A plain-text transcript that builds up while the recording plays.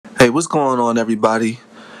Hey, what's going on, everybody?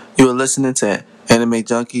 You are listening to Anime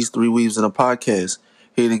Junkies, Three Weaves in a Podcast,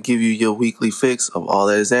 here to give you your weekly fix of all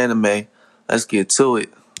that is anime. Let's get to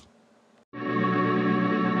it.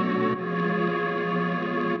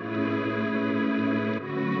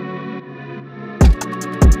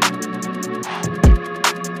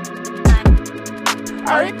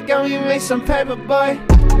 Alright, go you make some paper, boy.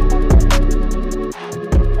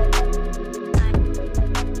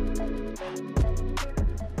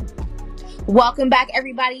 Welcome back,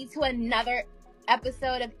 everybody, to another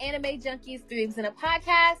episode of Anime Junkies, Three Weeks in a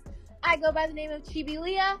Podcast. I go by the name of Chibi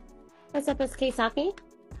Leah. What's up, it's Keisaki.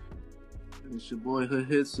 It's your boy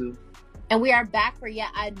Hitsu. And we are back for yet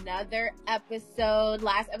another episode.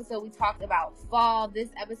 Last episode, we talked about fall. This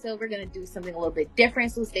episode, we're going to do something a little bit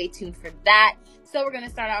different, so stay tuned for that. So we're going to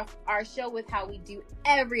start off our show with how we do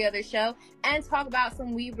every other show and talk about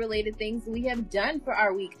some weeb-related things we have done for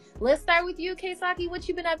our week. Let's start with you, Keisaki. What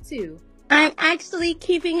you been up to? I'm actually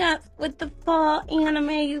keeping up with the fall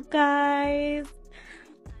anime, you guys.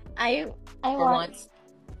 I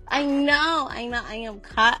know, I am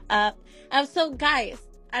caught up. So guys,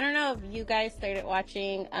 I don't know if you guys started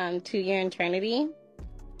watching 2 Year Eternity.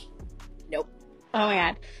 Nope. Oh my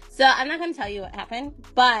god. So I'm not gonna tell you what happened,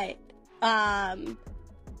 but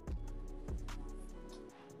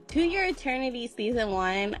 2 Year Eternity season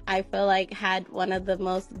 1, I feel like had one of the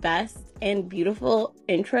most best and beautiful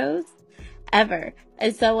intros ever.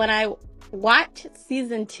 And so when I watched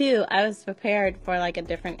season 2, I was prepared for like a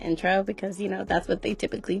different intro because, you know, that's what they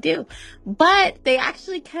typically do. But they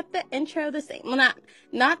actually kept the intro the same. Well,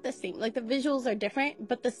 not the same. Like the visuals are different,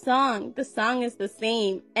 but the song is the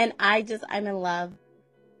same. And I'm in love.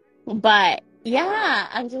 But yeah,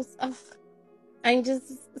 I'm just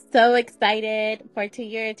so excited for 2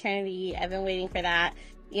 Year Eternity. I've been waiting for that,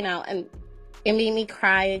 you know, and it made me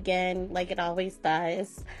cry again like it always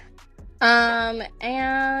does.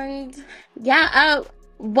 And yeah,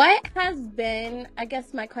 what has been, I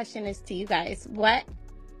guess my question is to you guys, what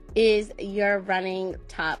is your running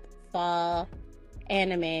top fall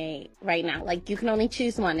anime right now? Like, you can only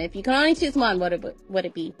choose one. If you can only choose one, what would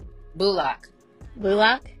it be? Blue Lock. Blue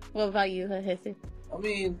Lock? What about you, Hisu? I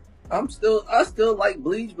mean, I still like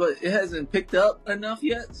Bleach, but it hasn't picked up enough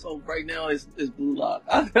yet. So right now it's Blue Lock.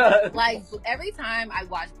 Like every time I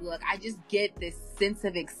watch Blue Lock, I just get this sense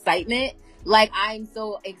of excitement. Like I'm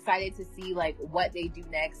so excited to see like what they do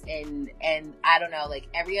next, and I don't know, like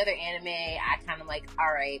every other anime, I kind of like,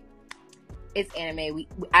 all right, it's anime.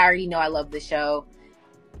 I already know I love the show,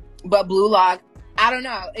 but Blue Lock, I don't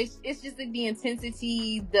know. It's just like the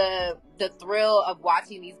intensity, the thrill of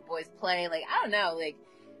watching these boys play. Like I don't know, like.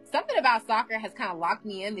 Something about soccer has kind of locked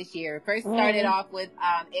me in this year. First started off with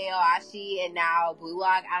Aoashi and now Blue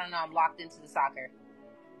Lock. I don't know. I'm locked into the soccer.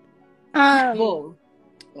 Oh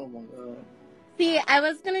my god. See, I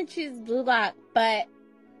was going to choose Blue Lock, but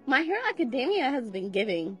My Hero Academia has been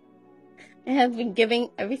giving. It has been giving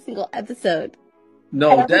every single episode.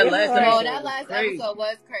 No, that last episode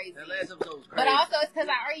was crazy. That last episode was crazy. But also it's because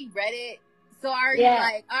I already read it. So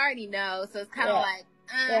I already know. So it's kind of like,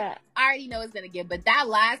 I already know it's gonna get, but that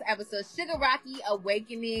last episode, Shigaraki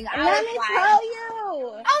Awakening, Let me tell you.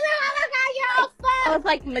 Oh my god, you're all fucked. I was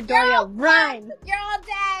like, Midoriya, run. You're all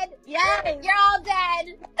dead. Yes. You're all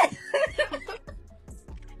dead.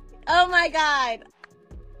 Oh my god.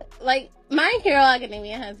 Like, My Hero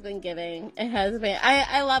Academia has been giving. It has been.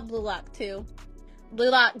 I love Blue Lock too. Blue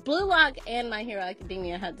Lock and My Hero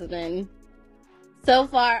Academia has been so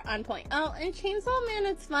far on point. Oh, and Chainsaw Man,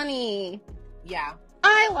 it's funny. Yeah.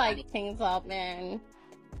 I like Chainsaw Man.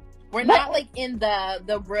 We're not like in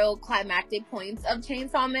the real climactic points of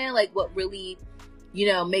Chainsaw Man, like what really, you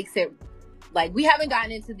know, makes it like we haven't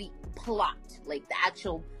gotten into the plot, like the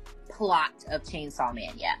actual plot of Chainsaw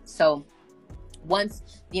Man yet. So once,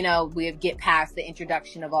 you know, we get past the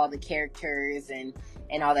introduction of all the characters and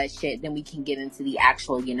all that shit, then we can get into the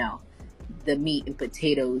actual, you know, the meat and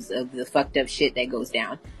potatoes of the fucked up shit that goes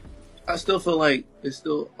down. I still feel like it's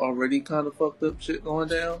still already kind of fucked up shit going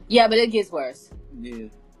down. Yeah, but it gets worse. Yeah,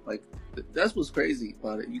 like that's what's crazy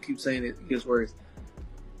about it. You keep saying it gets worse.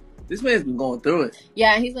 This man's been going through it.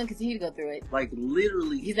 Yeah, and he's gonna continue to go through it. Like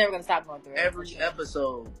literally, he's never gonna stop going through it. Every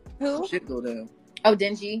episode, who shit go down. Oh,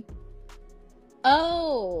 Denji.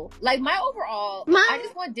 Oh, like my overall, I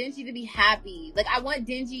just want Denji to be happy. Like I want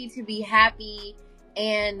Denji to be happy,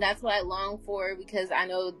 and that's what I long for because I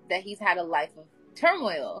know that he's had a life of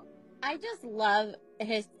turmoil. I just love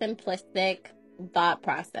his simplistic thought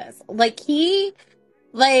process. Like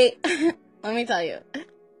let me tell you,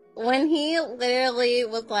 when he literally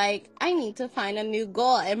was like, I need to find a new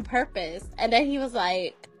goal and purpose, and then he was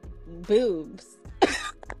like, boobs.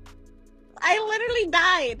 I literally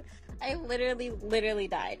died. I literally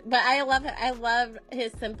died. But I love it. I love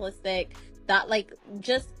his simplistic thought, like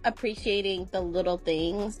just appreciating the little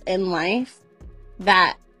things in life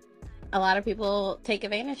that a lot of people take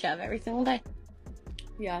advantage of every single day.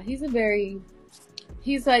 Yeah, he's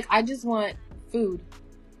like, I just want food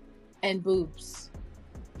and boobs.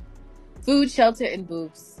 Food, shelter, and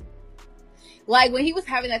boobs. Like, when he was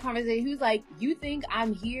having that conversation, he was like, you think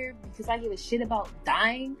I'm here because I give a shit about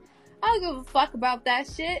dying? I don't give a fuck about that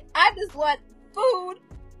shit. I just want food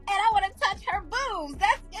and I want to touch her boobs.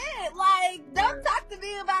 That's it. Like, don't talk to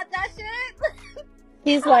me about that shit.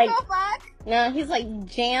 He's like, fuck. no, he's like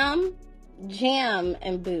jam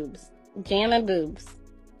and boobs. Jam and boobs.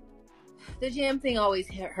 The jam thing always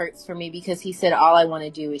hurts for me because he said all I want to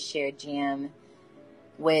do is share jam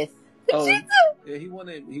with Vegeta. Yeah, he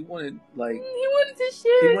wanted like he wanted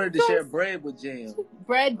to share bread with jam.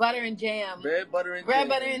 Bread, butter, and jam. Bread, butter,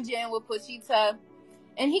 and jam with Pochita.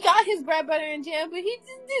 And he got his bread, butter, and jam, but he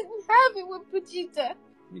just didn't have it with Pochita.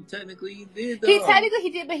 I mean, technically he did, though. He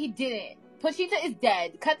did, but he didn't. Pochita is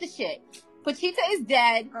dead. Cut the shit. Pochita is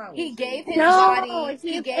dead. He gave his body.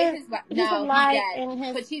 He gave his body. No, he's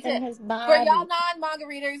dead. Pochita, in his body. For y'all non-manga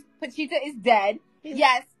readers, Pochita is dead.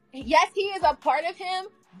 Yes, he is a part of him,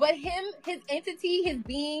 but his entity, his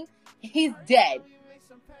being, he's dead.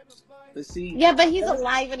 But see, yeah, but he's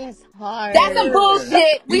alive in his heart. That's some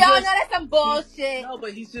bullshit. We all know that's some bullshit. No,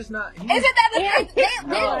 but he's just not. Isn't that the thing?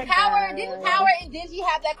 Didn't Power and Denji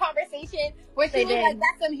have that conversation where she was like,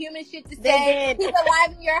 "That's some human shit to say. He's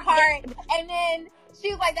alive in your heart," and then she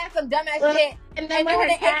was like, "That's some dumbass shit." And then when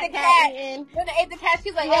they ate the cat,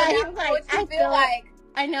 she's like, yeah, "Oh, that's like, what you feel like."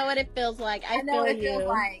 I know what it feels like. I know what it feels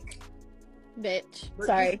like. Bitch. But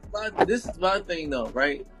Sorry. This is my thing, though,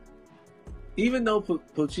 right? Even though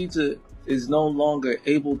Pochita is no longer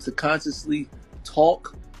able to consciously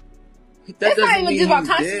talk, that doesn't mean he's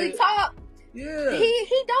consciously talk. Yeah.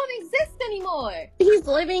 He don't exist anymore. He's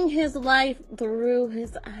living his life through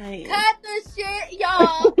his eyes. Cut the shit,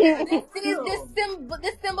 y'all.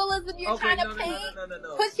 This symbolism you're trying to paint.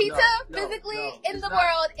 No. Pochita physically in the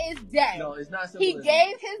world is dead. No, it's not symbolism. He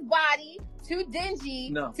gave his body to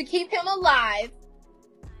Denji to keep him alive.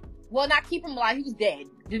 Well, not keep him alive. He was dead.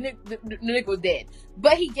 The Nick was dead.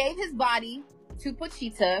 But he gave his body to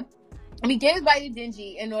Pochita. And he gave his body to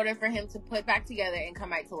Denji in order for him to put back together and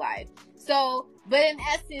come back to life. So, but in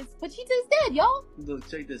essence, Pochita is dead, y'all. Look,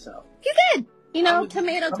 check this out. He's dead. You know,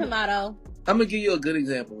 tomato. I'm gonna give you a good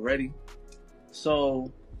example. Ready?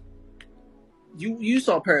 So, you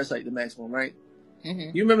saw Parasite, the Max one, right?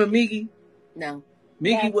 Mm-hmm. You remember Migi? No.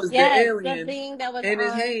 Migi was the alien the thing that was in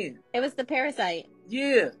his hand. It was the parasite.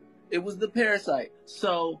 Yeah, it was the parasite.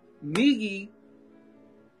 So, Migi,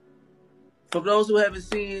 for those who haven't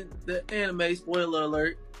seen the anime, spoiler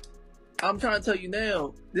alert, I'm trying to tell you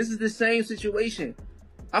now, this is the same situation.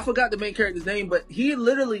 I forgot the main character's name, but he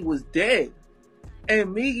literally was dead.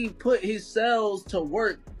 And Migi put his cells to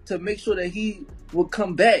work to make sure that he would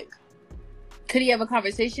come back. Could he have a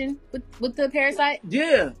conversation with the parasite?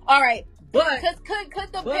 Yeah. All right. But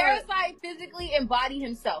could the parasite physically embody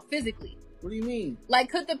himself? Physically. What do you mean? Like,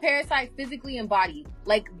 could the parasite physically embody,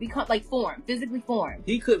 like, become, like, physically form?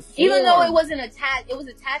 He could form. Even though it wasn't attached, it was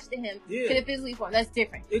attached to him. Yeah. Could it physically form? That's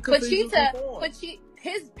different. It could physically form.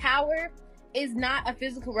 His power is not a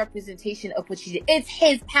physical representation of Pochita. It's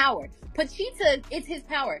his power. Pochita is his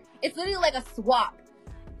power. It's literally like a swap.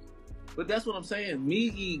 But that's what I'm saying.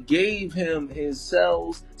 Migi gave him his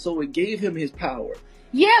cells, so it gave him his power.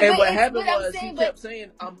 Yeah, and what happened was he kept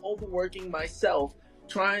saying, "I'm overworking myself,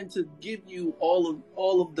 trying to give you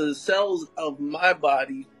all of the cells of my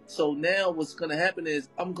body. So now what's going to happen is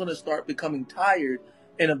I'm going to start becoming tired,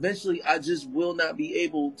 and eventually I just will not be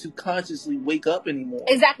able to consciously wake up anymore."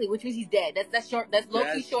 Exactly, which means he's dead. That's short. That's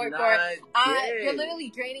low-key short for dead. You're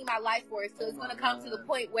literally draining my life force. So it's going to come to the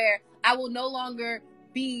point where I will no longer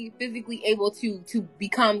be physically able to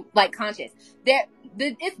become like conscious.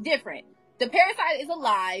 It's different. The parasite is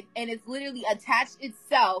alive and it's literally attached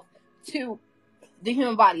itself to the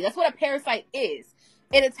human body. That's what a parasite is.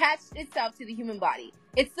 It attached itself to the human body.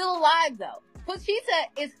 It's still alive though. Pochita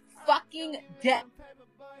is fucking dead.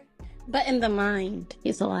 But in the mind,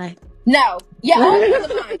 he's alive. No. Yeah, only in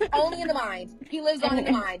the mind. Only in the mind. He lives on in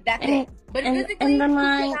the mind. That's it. But physically, in the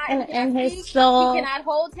mind and his soul. You cannot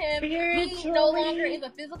hold him. He no longer is a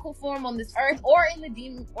physical form on this earth or in the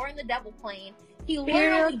demon or in the devil plane. He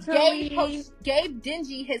literally gave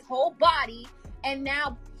Denji his whole body, and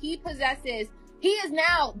now he possesses.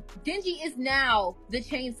 Denji is now the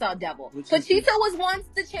Chainsaw Devil. Pochita was once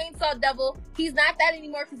the Chainsaw Devil. He's not that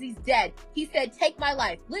anymore because he's dead. He said, "Take my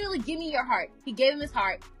life. Literally, give me your heart." He gave him his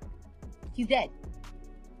heart. He's dead.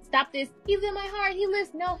 Stop this. He's in my heart. He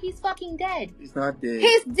lives. No, he's fucking dead. He's not dead.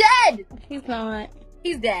 He's dead. He's not.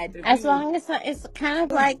 He's dead. As long as it's kind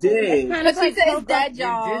of like dead. it's kind of like Coco. Dead,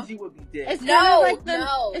 y'all. Dingy would be dead. It's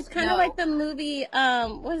kind of like like the movie.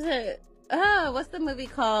 What is it? What's the movie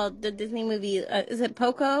called? The Disney movie? Is it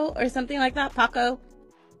Poco or something like that? Paco.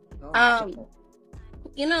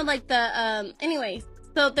 You know, like the Anyways,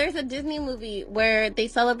 so there's a Disney movie where they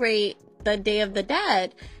celebrate the Day of the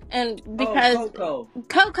Dead, and because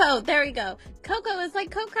Coco, there we go. Coco is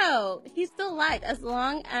like Coco. He's still alive as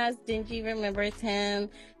long as Dingy remembers him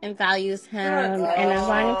and values him, and as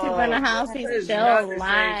long as he's in the house, he's still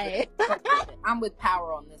alive. I'm with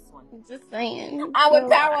Power on this one. Just saying. I'm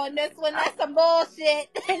with Power on this one. That's some bullshit.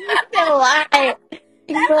 He's still alive.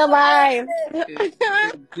 He's still alive.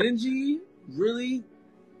 If Dingy really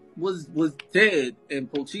was dead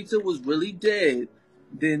and Pochita was really dead,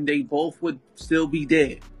 then they both would still be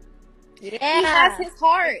dead. Yeah. He has his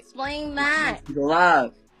heart. Explain that. He's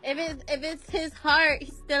alive. If it's his heart,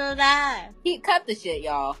 he's still alive. He cut the shit,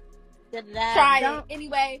 y'all. Still alive. Try it.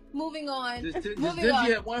 Anyway, moving on. Does Dingy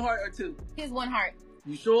have one heart or two? His one heart.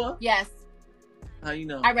 You sure? Yes. How you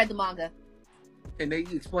know? I read the manga. And they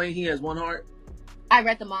explain he has one heart? I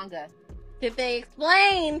read the manga. Did they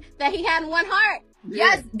explain that he had one heart? Yeah.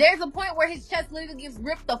 Yes, there's a point where his chest literally gets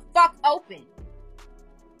ripped the fuck open.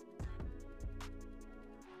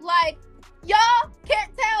 Like, y'all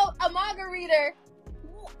can't tell a manga reader.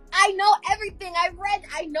 I know everything.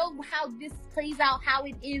 I know how this plays out, how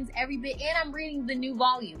it ends, every bit, and I'm reading the new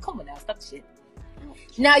volume. Come on now, stop the shit.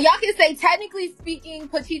 Now, y'all can say, technically speaking,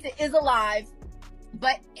 Pochita is alive,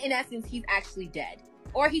 but in essence, he's actually dead.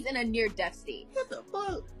 Or he's in a near-death state. What the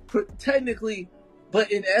fuck? Technically,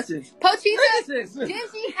 but in essence. Dingy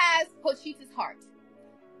has Pochita's heart.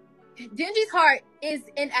 Dingy's heart is,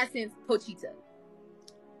 in essence, Pochita.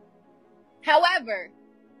 However,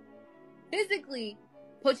 physically,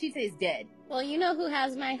 Pochita is dead. Well, you know who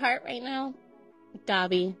has my heart right now?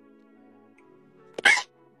 Dobby.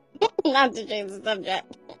 Not to change the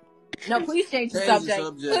subject. No, please change the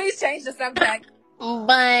subject. Please change the subject.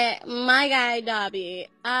 But my guy Dobby,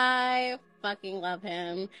 I fucking love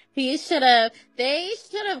him. They should have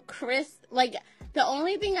like, the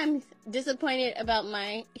only thing I'm disappointed about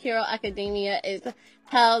My Hero Academia is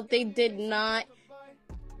how they did not,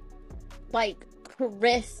 like,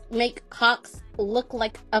 make Cox look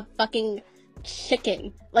like a fucking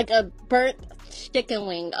chicken. Like a burnt chicken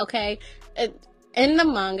wing, okay? In the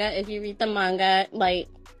manga, if you read the manga, like,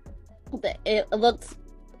 it looks,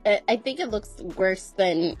 I think it looks worse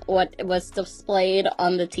than what was displayed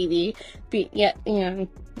on the TV. But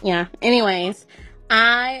yeah. Anyways,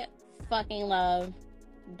 I fucking love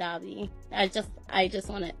Dobby. I just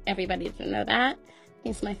want everybody to know that.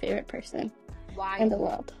 He's my favorite person in the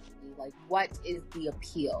world. Like, what is the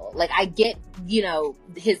appeal? Like, I get,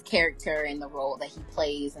 his character and the role that he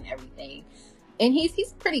plays and everything. And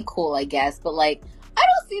he's pretty cool, I guess. But, like, I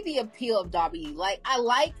don't see the appeal of Dobby. Like, I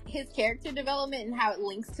like his character development and how it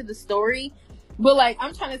links to the story. But, like,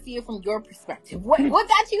 I'm trying to see it from your perspective. What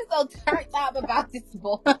got you so turned up about this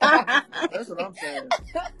boy? That's what I'm saying.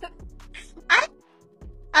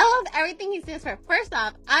 I love everything he stands for. First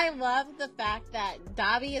off, I love the fact that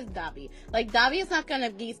Dobby is Dobby. Like, Dobby is not going to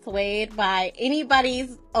be swayed by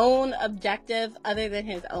anybody's own objective other than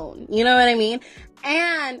his own. You know what I mean?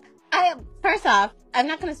 And first off, I'm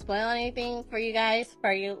not going to spoil anything for you guys,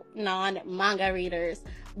 for you non-manga readers,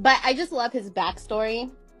 but I just love his backstory.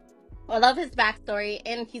 I love his backstory,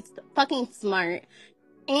 and he's fucking smart.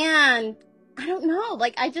 And I don't know,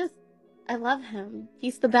 like, I love him.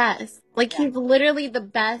 He's the best. Like, he's literally the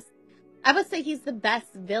best. I would say he's the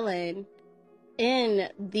best villain in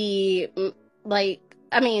the, like,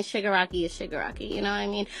 I mean, Shigaraki is Shigaraki, you know what I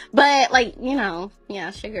mean? But, like,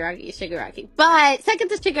 Shigaraki is Shigaraki. But second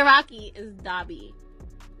to Shigaraki is Dobby.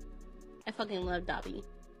 I fucking love Dobby.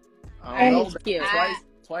 He's cute.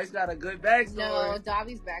 Twice got a good backstory. No,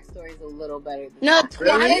 Dobby's backstory is a little better than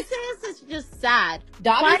Twice is just sad.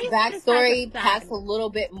 Dobby's backstory packs a little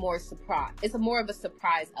bit more surprise. It's more of a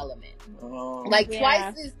surprise element. Oh. Like,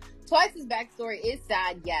 Twice's backstory is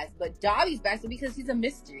sad, yes, but Dobby's backstory, because he's a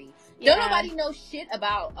mystery. Yeah. Don't nobody know shit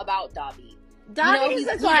about Dobby. Dobby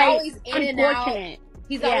he's always in and out.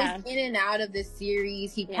 He's Yeah. always in and out of the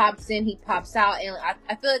series. He pops in, he pops out, and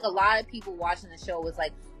I feel like a lot of people watching the show was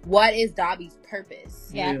like, what is Dobby's purpose?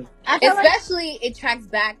 Yeah. Especially, it tracks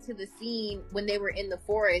back to the scene when they were in the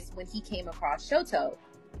forest when he came across Shoto.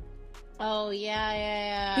 Oh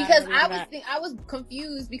yeah. Because I was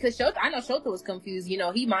confused because I know Shota was confused. You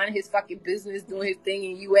know, he minded his fucking business, doing his thing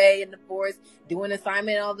in UA in the forest, doing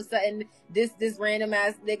assignment. And all of a sudden, this random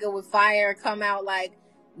ass nigga with fire come out like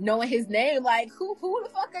knowing his name. Like, who the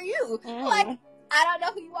fuck are you? Like, I don't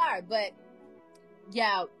know who you are. But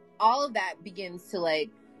yeah, all of that begins to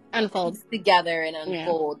like unfold together and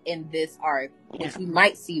unfold in this arc, which we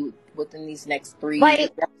might see within these next 3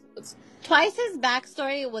 episodes. Twice's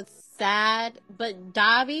backstory was sad, but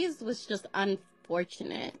Dabi's was just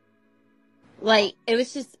unfortunate. Like, it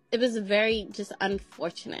was very just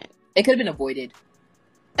unfortunate. It could have been avoided.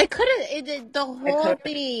 The whole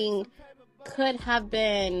thing could have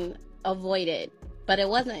been avoided, but it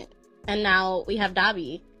wasn't. And now we have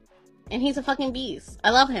Dabi, and he's a fucking beast.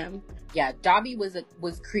 I love him. Yeah, Dabi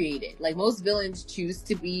was created. Like, most villains choose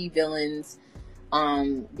to be villains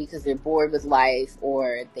because they're bored with life,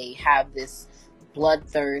 or they have this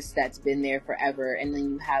bloodthirst that's been there forever, and then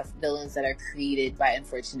you have villains that are created by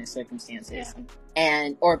unfortunate circumstances,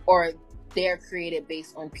 and or they're created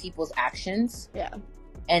based on people's actions. Yeah,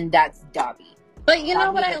 and that's Dabi. But you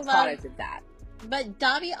know what I love? That. But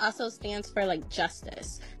Dabi also stands for like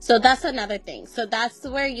justice. So that's another thing. So that's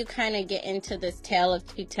where you kind of get into this tale of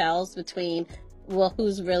two tales between, well,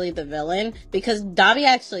 who's really the villain? Because Dabi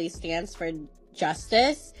actually stands for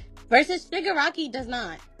justice versus Shigaraki does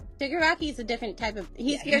not. Shigaraki is a different type of,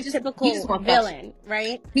 he's your typical villain,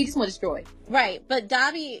 right? He just want to destroy. Right. But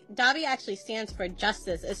Dabi actually stands for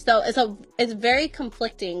justice. It's very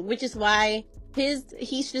conflicting, which is why he's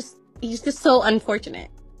just so unfortunate.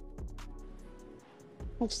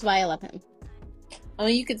 Which is why I love him. I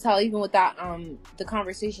mean, you could tell even with that, the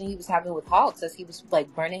conversation he was having with Hawks, as he was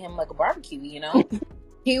like burning him like a barbecue, you know?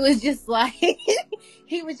 he was just like,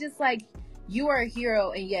 you are a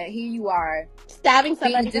hero, and yet here you are stabbing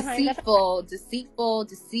somebody, deceitful,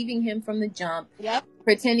 deceiving him from the jump. Yep.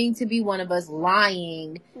 Pretending to be one of us,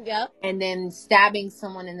 lying. Yep. And then stabbing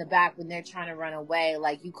someone in the back when they're trying to run away.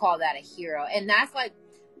 Like, you call that a hero, and that's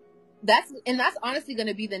honestly going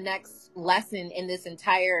to be the next lesson in this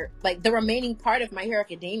entire, like, the remaining part of My Hero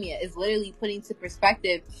Academia is literally putting to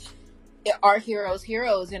perspective, are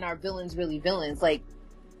heroes and our villains really villains? Like,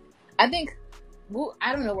 I think, well,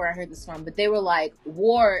 I don't know where I heard this from, but they were like,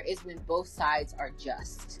 war is when both sides are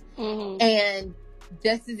just. Mm-hmm. And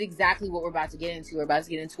this is exactly what we're about to get into. We're about to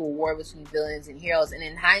get into a war between villains and heroes, and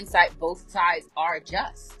in hindsight, both sides are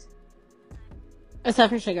just.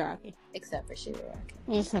 Except for Shigaraki.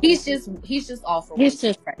 He's just all for he's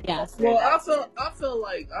just yes. Well, I feel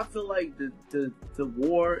like the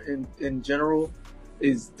war in general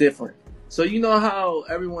is different. So you know how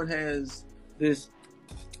everyone has this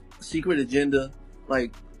secret agenda,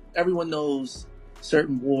 like everyone knows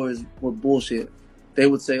certain wars were bullshit. They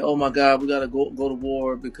would say, "Oh my God, we gotta go to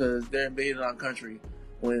war because they're invading our country,"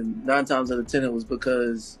 when 9 times out of 10 it was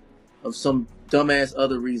because of some dumbass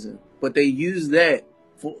other reason. But they use that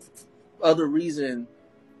for other reason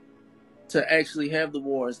to actually have the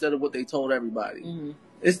war instead of what they told everybody. Mm-hmm.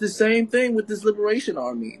 It's the same thing with this Liberation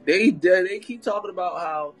Army. They keep talking about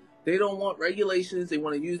how they don't want regulations. They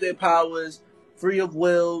want to use their powers free of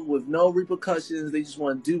will with no repercussions. They just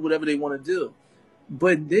want to do whatever they want to do.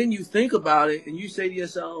 But then you think about it and you say to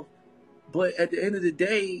yourself, but at the end of the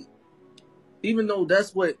day, even though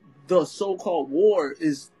that's what the so-called war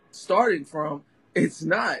is starting from, it's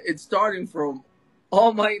not. It's starting from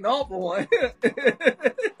All Might and All for One.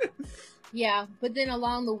 Yeah, but then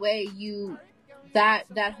along the way,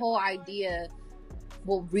 that whole idea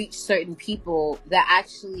will reach certain people that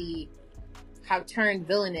actually have turned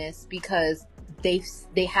villainous because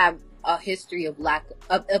they have a history of lack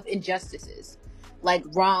of injustices. Like,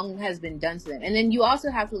 wrong has been done to them. And then you also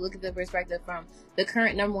have to look at the perspective from the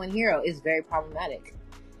current number one hero is very problematic.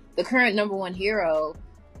 The current number one hero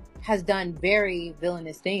has done very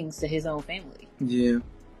villainous things to his own family. Yeah.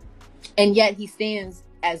 And yet he stands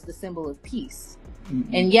as the symbol of peace.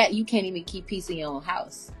 Mm-hmm. And yet you can't even keep peace in your own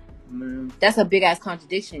house. Man. That's a big ass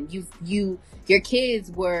contradiction. Your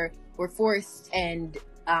kids were forced and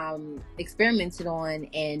experimented on,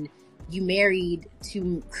 and you married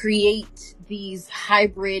to create these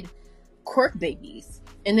hybrid quirk babies.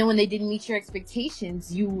 And then when they didn't meet your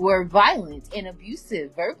expectations, you were violent and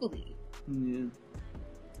abusive verbally. Yeah.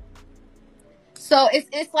 So it's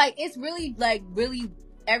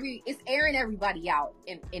airing everybody out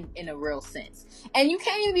in a real sense. And you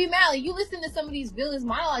can't even be mad. Like, you listen to some of these villains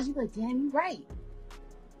monologues, you be like, damn, you're right.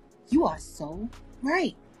 You are so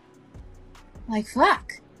right. Like,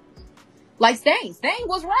 fuck. Like, Stain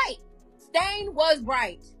was right. Stain was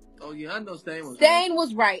right. Oh yeah, I know Stain was right. Stain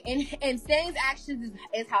was right. And Stain's actions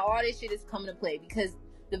is how all this shit is coming to play, because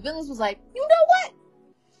the villains was like, you know what?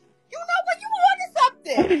 You wanted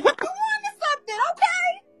something. You wanted something,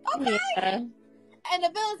 okay? Yeah. And the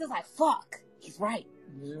villains is like, fuck, he's right.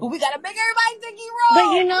 Yeah. But we gotta make everybody think he's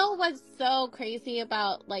wrong. But you know what's so crazy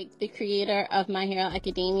about, like, the creator of My Hero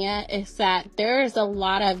Academia is that there's a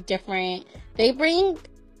lot of different, they bring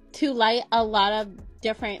to light a lot of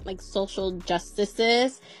different, like, social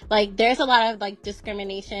justices. Like, there's a lot of, like,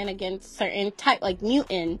 discrimination against certain type, like,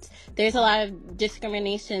 mutants. There's a lot of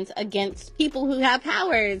discriminations against people who have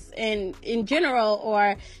powers in general,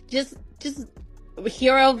 or just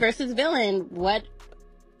hero versus villain. What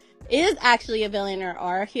is actually a villain, or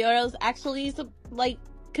are heroes actually, like,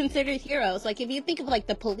 considered heroes? Like, if you think of, like,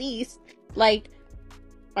 the police, like,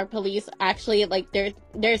 are police actually, like,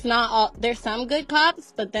 there's not all, there's some good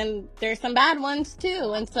cops, but then there's some bad ones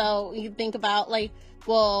too. And so you think about, like,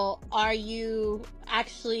 well, are you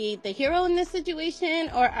actually the hero in this situation,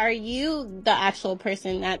 or are you the actual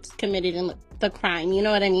person that's committed the crime? You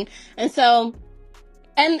know what I mean? And so,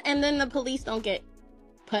 and then the police don't get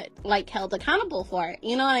put, like, held accountable for it.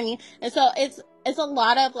 You know what I mean? And so it's a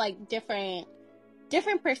lot of, like, different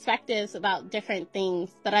perspectives about different things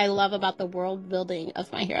that I love about the world building of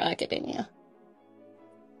My Hero Academia.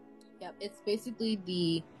 Yep, it's basically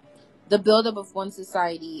the buildup of one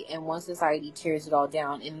society, and one society tears it all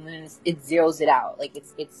down, and then it zeroes it out. Like,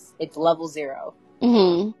 it's level 0.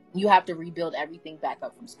 Mm-hmm. You have to rebuild everything back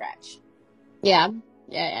up from scratch. Yeah.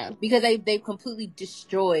 Because they've completely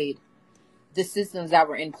destroyed the systems that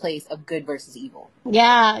were in place of good versus evil.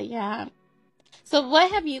 Yeah. So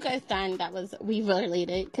what have you guys done that was Weaver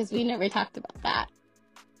related? Because we never talked about that.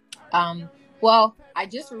 Well, I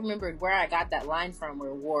just remembered where I got that line from,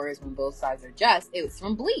 where war is when both sides are just. It was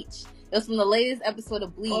from Bleach. It was from the latest episode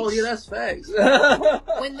of Bleach. Oh, yeah, that's facts.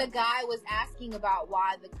 When the guy was asking about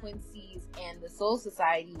why the Quincy's and the Soul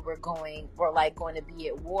Society were going to be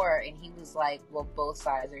at war, and he was like, well, both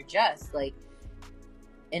sides are just. Like,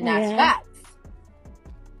 and that's facts.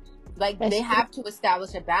 Like, they have to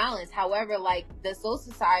establish a balance. However, like, the Soul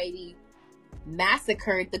Society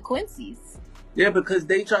massacred the Quincy's. Yeah, because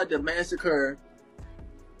they tried to massacre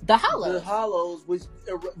the Hollows. The Hollows, which,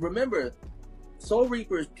 remember, Soul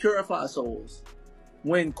Reapers purify souls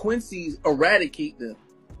when Quincy's eradicate them.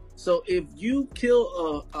 So if you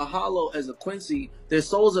kill a Hollow as a Quincy, their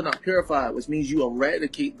souls are not purified, which means you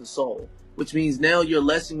eradicate the soul. Which means now you're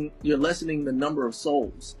lessening the number of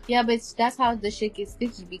souls. Yeah, but that's how the shit gets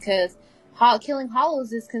sticky, because killing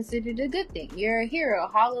Hollows is considered a good thing. You're a hero.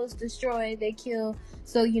 Hollows destroy, they kill.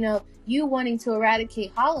 So, you wanting to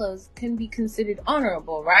eradicate Hollows can be considered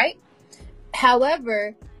honorable, right?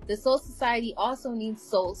 However, the Soul Society also needs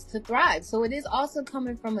souls to thrive. So it is also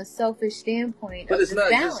coming from a selfish standpoint of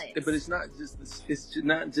balance. It's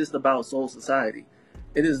not just about Soul Society.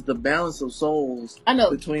 It is the balance of souls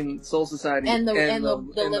between Soul Society and the living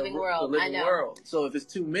world. The living world. So if it's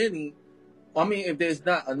too many, if there's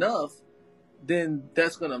not enough, then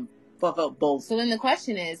that's gonna fuck up both. So then the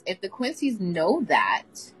question is, if the Quincy's know that,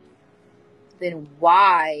 then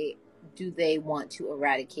why do they want to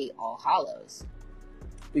eradicate all Hollows?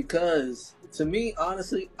 Because to me,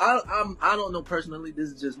 honestly, I don't know personally. This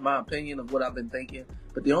is just my opinion of what I've been thinking.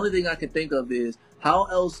 But the only thing I can think of is, how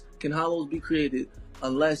else can Hollows be created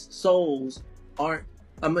unless souls are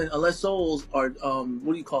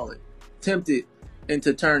tempted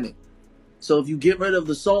into turning. So if you get rid of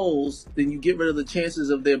the souls, then you get rid of the chances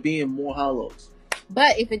of there being more Hollows.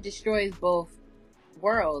 But if it destroys both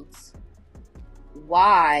worlds,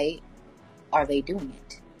 why are they doing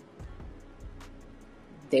it?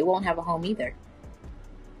 They won't have a home either.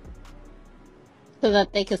 So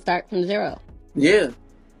that they can start from 0. Yeah.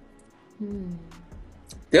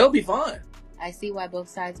 They'll be fine. I see why both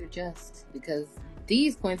sides are just, because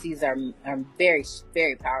these Quincy's are very,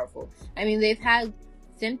 very powerful. I mean, they've had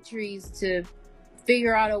centuries to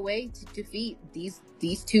figure out a way to defeat these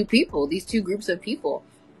two groups of people.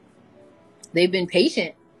 They've been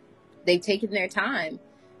patient. They've taken their time.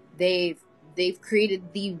 They've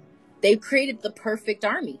created the perfect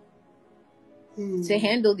army to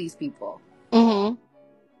handle these people. Mm-hmm.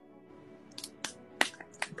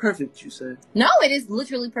 Perfect, you said. No, it is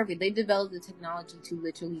literally perfect. They developed the technology to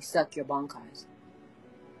literally suck your bankais.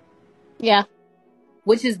 Yeah.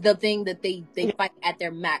 Which is the thing that they fight at their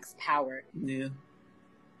max power. Yeah.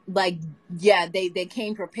 Like, yeah, they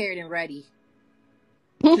came prepared and ready.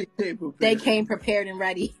 They came prepared and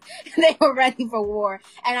ready. They were ready for war.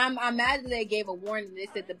 And I'm mad that they gave a warning. They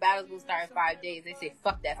said the battles will start in 5 days. They said,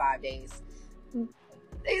 fuck that 5 days.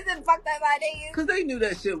 They said fuck that my days. Because they knew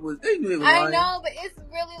that shit was, they knew it was I lying. know, but it's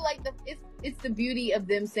really like it's the beauty of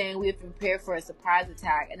them saying we have to prepare for a surprise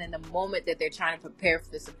attack, and then the moment that they're trying to prepare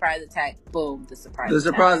for the surprise attack, boom, the surprise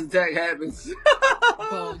attack happens.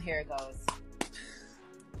 Boom, here it goes.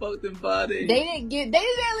 Fuck them bodies. They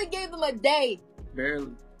barely gave them a day.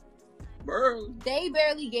 Barely. They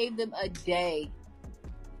barely gave them a day.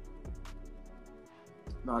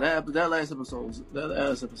 No, that last episode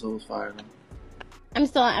was fire. Though. I'm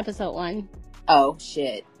still on episode 1. Oh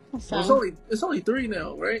shit! So. It's only 3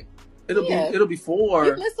 now, right? It'll be 4.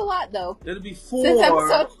 You missed a lot though. It'll be 4 since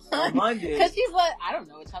episode 1 on Monday. Because she's like, I don't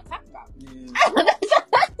know what y'all talking about.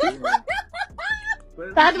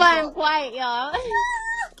 Yeah. That's why I'm quiet, y'all.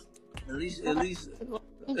 At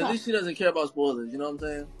least she doesn't care about spoilers. You know what I'm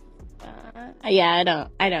saying? Yeah,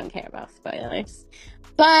 I don't care about spoilers,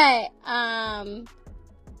 but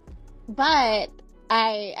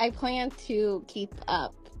I plan to keep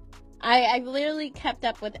up. I've literally kept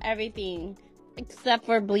up with everything except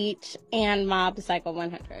for Bleach and Mob Psycho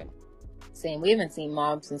 100. Same. We haven't seen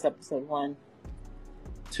Mob since episode 1.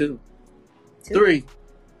 2. 3.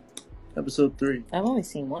 Episode 3. I've only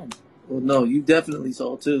seen 1. Well, no, you definitely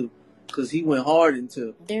saw 2 because he went hard in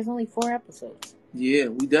 2. There's only 4 episodes. Yeah,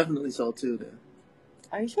 we definitely saw 2 then.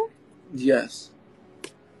 Are you sure? Yes.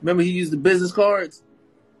 Remember he used the business cards?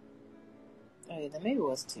 Oh yeah, then maybe it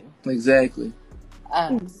was 2. Exactly.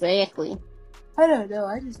 Exactly. I don't know.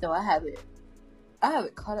 I just know I haven't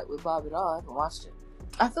caught up with Mob at all. I haven't watched it.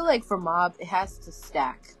 I feel like for Mob, it has to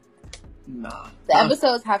stack. Nah. The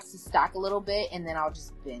episodes have to stack a little bit, and then I'll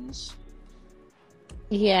just binge.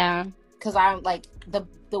 Yeah. Because I'm like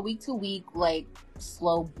the week to week like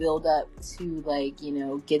slow build up to like, you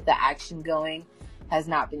know, get the action going has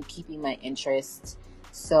not been keeping my interest.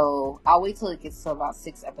 So I'll wait till it gets to about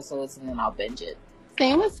 6 episodes and then I'll binge it.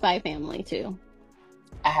 Same with Spy Family too.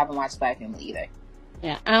 I haven't watched Spy Family either.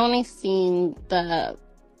 Yeah, I only seen the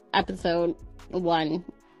episode 1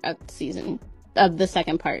 of the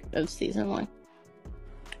second part of season 1.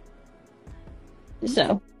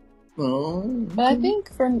 So. Oh. But I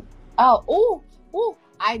think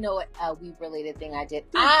I know what a weeb related thing I did.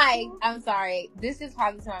 I'm sorry. This just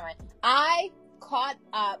popped into my mind. I caught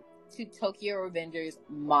up to Tokyo Revengers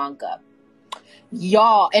manga.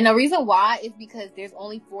 Y'all, and the reason why is because there's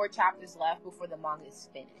only 4 chapters left before the manga is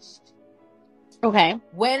finished. Okay.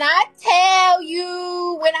 When I tell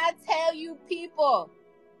you people,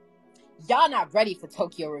 y'all not ready for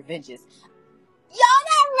Tokyo Revengers. Y'all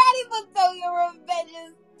not ready for Tokyo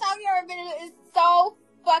Revengers. Tokyo Revengers is so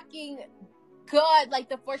fucking good. Like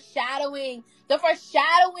the foreshadowing,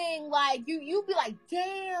 like you be like,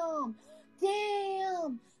 damn.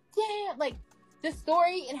 Like the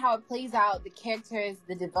story and how it plays out, the characters,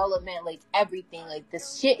 the development, like everything. Like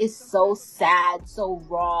this shit is so sad, so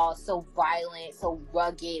raw, so violent, so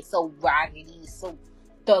rugged, so raggedy, so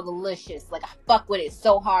delicious. Like I fuck with it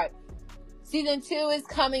so hard. Season 2 is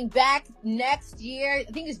coming back next year. I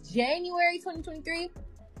think it's January 2023.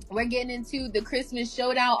 We're getting into the Christmas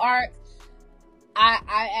Showdown arc.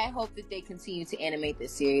 I hope that they continue to animate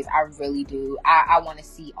this series. I really do. I want to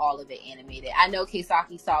see all of it animated. I know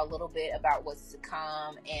Keisaki saw a little bit about what's to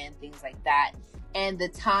come and things like that. And the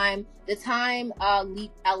time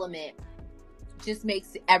leap element just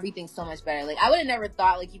makes everything so much better. Like I would have never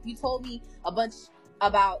thought, like if you told me a bunch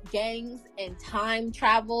about gangs and time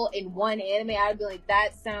travel in one anime, I'd be like,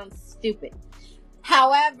 that sounds stupid.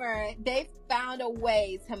 However, they found a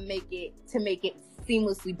way to make it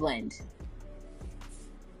seamlessly blend.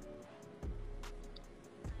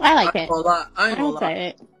 I like it. I ain't gonna lie.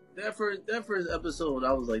 It. That first episode,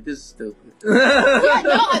 I was like, this is stupid. Yeah,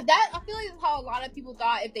 no, I feel like that's how a lot of people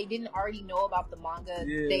thought. If they didn't already know about the manga,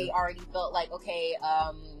 they already felt like, okay,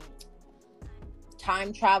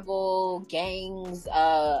 time travel, gangs,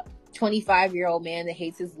 25-year-old man that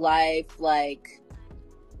hates his life, like,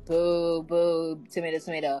 boo, boo,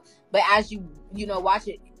 tomato. But as you watch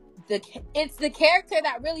it, it's the character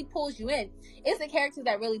that really pulls you in.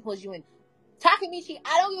 Takemichi,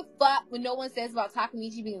 I don't give a fuck what no one says about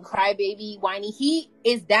Takemichi being a crybaby, whiny. He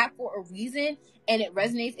is that for a reason, and it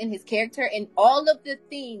resonates in his character and all of the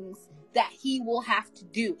things that he will have to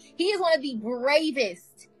do. He is one of the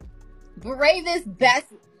bravest,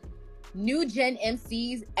 best new gen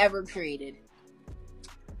MCs ever created.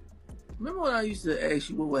 Remember when I used to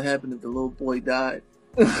ask you what would happen if the little boy died?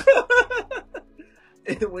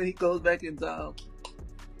 And when he goes back in time?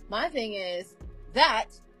 My thing is, that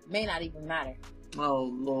may not even matter.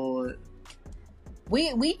 Oh Lord.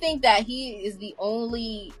 We think that he is the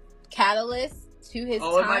only catalyst to his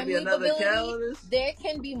time it might be leap another ability. Catalyst? There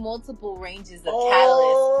can be multiple ranges of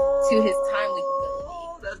catalysts to his time leap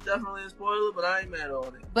ability. that's definitely a spoiler, but I ain't mad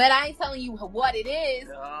on it. But I ain't telling you what it is.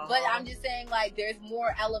 Uh-huh. But I'm just saying, like, there's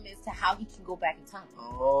more elements to how he can go back in time.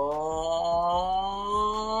 Oh,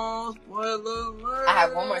 spoiler alert. I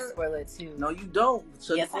have one more spoiler, too. No, you don't.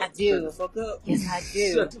 Yes, I do. Shut the fuck up. Yes, I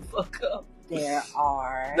do. Shut the fuck up. There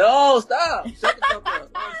are... No, stop. Shut the fuck up.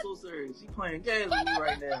 I'm so serious. She playing games with me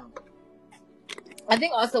right now. I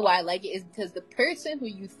think also why I like it is because the person who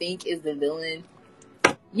you think is the villain,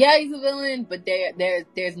 yeah, he's a villain, but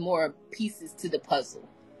there's more pieces to the puzzle.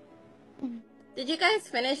 Did you guys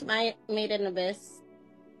finish my Made in Abyss?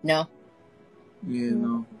 No. Yeah,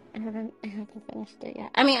 no. I haven't finished it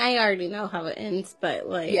yet. I mean, I already know how it ends, but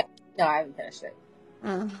like... Yeah. No, I haven't finished it.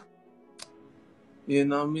 Yeah,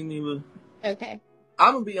 no, me neither. Okay.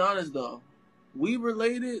 I'm gonna be honest though. We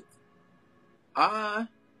related. I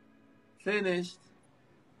finished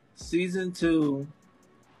season 2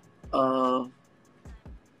 of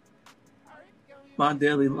My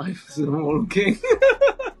Daily Life as an Immortal King.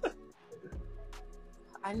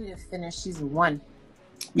 I need to finish season 1.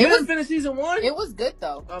 You didn't finish season 1? It was good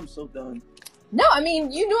though. I'm so done. No, I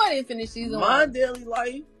mean, you knew I didn't finish season 1. My Daily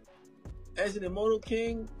Life as an Immortal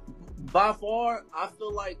King, by far, I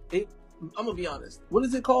feel like it. I'm gonna be honest. What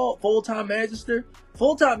is it called? Full-Time Magister?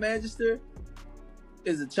 Full-Time Magister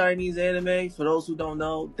is a Chinese anime. For those who don't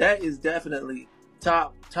know, that is definitely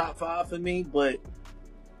top 5 for me. But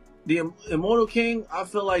the Immortal King, I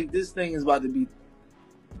feel like this thing is about to be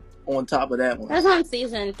on top of that one. That's on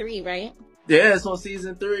season 3, right? Yeah, it's on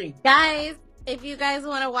season 3. Guys, if you guys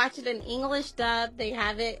want to watch it in English dub, they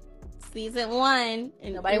have it season 1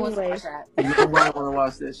 in Nobody wants to watch Nobody that. want to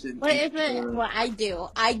watch that shit. What is it? Well, I do.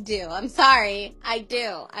 I'm sorry. I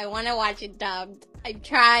do. I want to watch it dubbed. I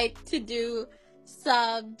tried to do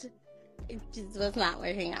subbed. It just was not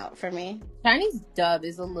working out for me. Chinese dub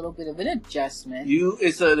is a little bit of an adjustment.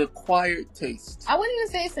 It's an acquired taste. I wouldn't even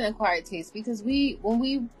say it's an acquired taste because when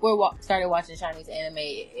we started watching Chinese anime,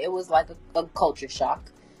 it was like a culture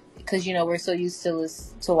shock because we're so used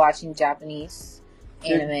to watching Japanese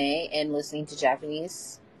anime and listening to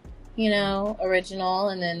Japanese, original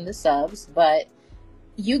and then the subs, but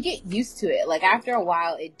you get used to it. Like after a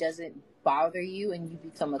while, it doesn't bother you and you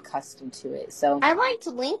become accustomed to it. So I liked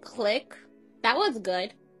Link Click. That was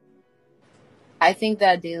good. I think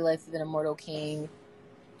that Daily Life of an Immortal King,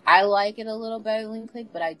 I like it a little better than Link Click,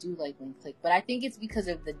 but I do like Link Click. But I think it's because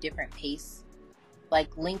of the different pace.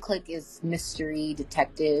 Like Link Click is mystery,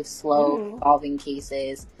 detective, slow solving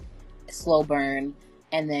cases, slow burn.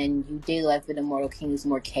 And then Daily Life of an Immortal King is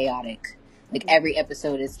more chaotic. Like every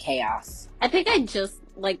episode is chaos. I think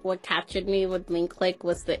what captured me with Link Click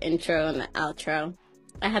was the intro and the outro.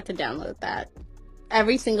 I had to download that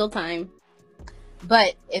every single time.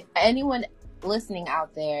 But if anyone listening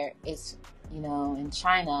out there is, in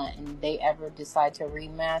China and they ever decide to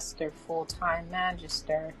remaster Full-Time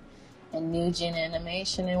Magister and New Gen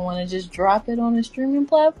Animation and want to just drop it on a streaming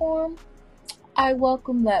platform, I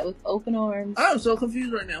welcome that with open arms. I'm so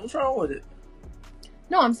confused right now. What's wrong with it?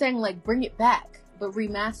 No, I'm saying bring it back, but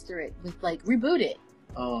remaster it with reboot it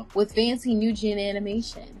with fancy New Gen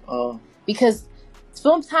Animation. Because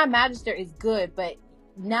Full-Time Magister is good, but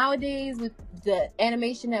nowadays with the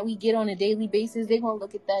animation that we get on a daily basis, they gonna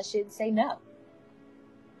look at that shit and say no.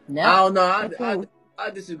 No. I don't know. I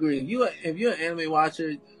disagree. If you're an anime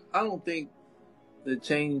watcher, I don't think the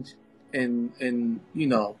change in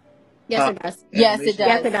Yes, it does. Yes, it does.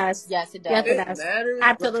 Yes, it does. Yes, it does. Yes, it It does. matters.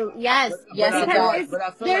 Absolutely. Yes. Yes, it does. But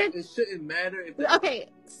I feel like it shouldn't matter if Okay.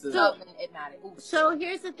 So it matters. So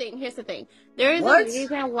here's the thing. There is a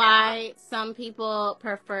reason why some people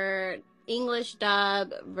prefer English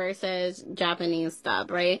dub versus Japanese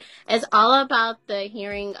dub, right? It's all about the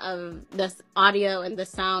hearing of the audio and the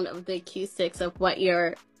sound of the acoustics of what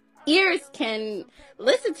your ears can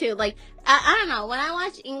listen to. Like, I don't know, when I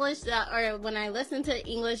watch English dub or when I listen to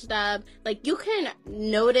English dub, you can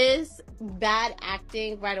notice bad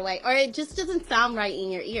acting right away, or it just doesn't sound right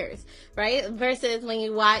in your ears, right? Versus when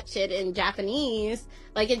you watch it in Japanese,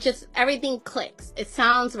 everything clicks. It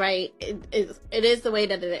sounds right. It is the way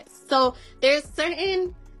that it is. So there's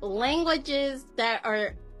certain languages that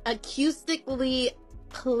are acoustically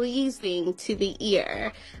pleasing to the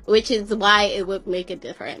ear, which is why it would make a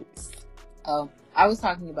difference. Oh, I was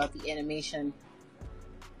talking about the animation.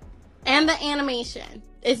 And the animation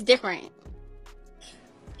is different.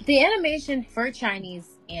 The animation for Chinese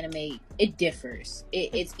anime, it differs.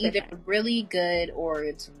 It's either really good or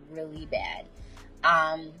it's really bad.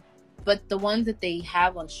 But the ones that they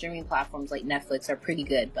have on streaming platforms like Netflix are pretty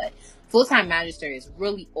good. But Full-Time Magister is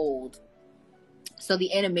really old. So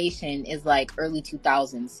the animation is early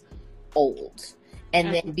 2000s old.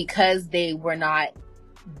 And then because they were not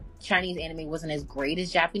Chinese anime wasn't as great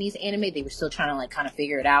as Japanese anime. They were still trying to like kind of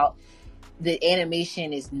figure it out. The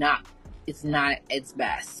animation is not its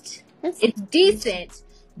best. It's decent,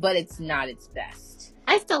 but it's not its best.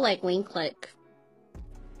 I still like Link Click.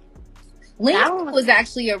 Link was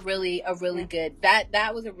actually a really good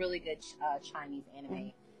that was a really good Chinese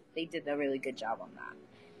anime. They did a really good job on that.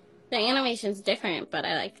 The animation's different, but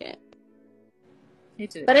I like it. Me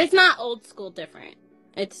too. But it's not old school different.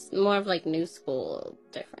 It's more of like new school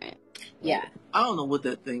different. Yeah. I don't know what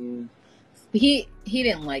that thing is. He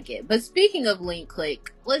didn't like it. But speaking of Link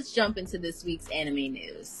Click, let's jump into this week's anime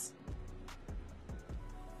news.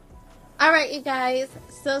 Alright, you guys.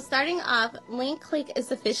 So starting off, Link Click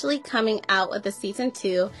is officially coming out with a season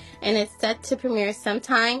 2, and it's set to premiere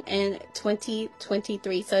sometime in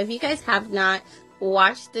 2023. So if you guys have not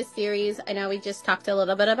watched this series, I know we just talked a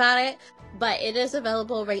little bit about it, but it is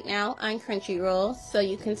available right now on Crunchyroll, so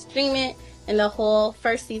you can stream it, and the whole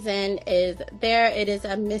first season is there. It is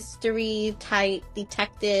a mystery type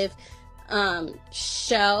detective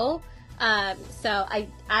show. So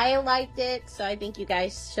I liked it, so I think you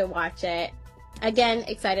guys should watch it. Again,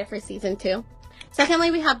 excited for season 2.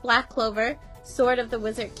 Secondly, we have Black Clover, Sword of the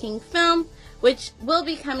Wizard King film, which will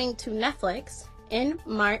be coming to Netflix on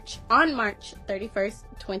March 31st,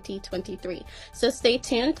 2023. So stay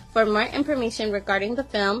tuned for more information regarding the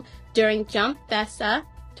film during Jump Festa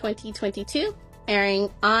 2022,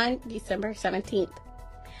 airing on December 17th.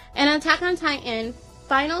 And Attack on Titan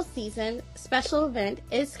final season special event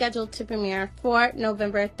is scheduled to premiere for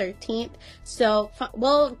November 13th. So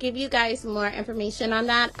we'll give you guys more information on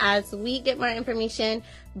that as we get more information,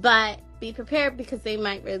 but be prepared because they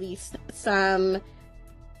might release some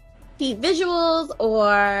key visuals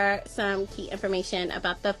or some key information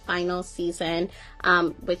about the final season,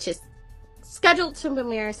 which is scheduled to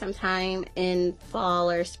premiere sometime in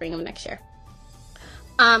fall or spring of next year.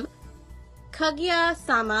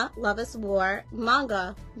 Kaguya-sama Love is War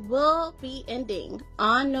manga will be ending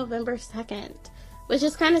on November 2nd, which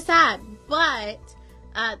is kind of sad, but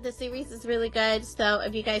the series is really good. So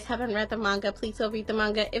if you guys haven't read the manga, please go read the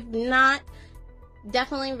manga. If not,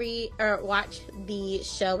 definitely read or watch the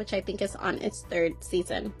show, which I think is on its 3rd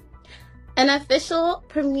season. An official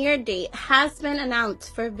premiere date has been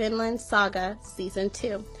announced for Vinland Saga Season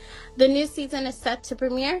 2. The new season is set to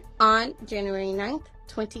premiere on January 9th,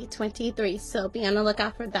 2023, so be on the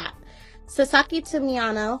lookout for that. Sasaki to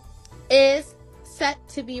Miyano is set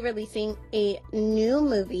to be releasing a new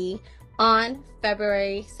movie on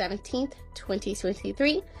February 17th,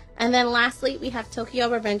 2023. And then lastly, we have Tokyo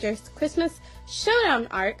Revengers Christmas Showdown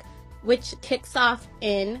arc, which kicks off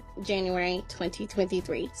in January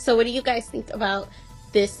 2023. So what do you guys think about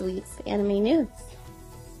this week's anime news?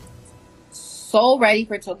 So ready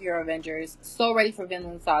for Tokyo Revengers. So ready for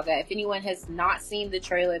Vinland Saga. If anyone has not seen the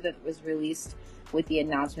trailer that was released with the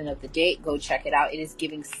announcement of the date, go check it out. It is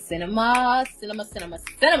giving cinema.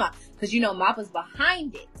 Because you know Mappa's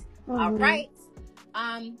behind it. Mm-hmm. All right.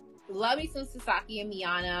 Love me some Sasaki and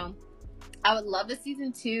Miyano. I would love a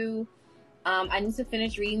season 2. I need to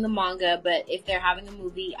finish reading the manga, but if they're having a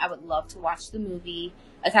movie, I would love to watch the movie.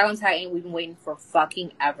 Attack on Titan, we've been waiting for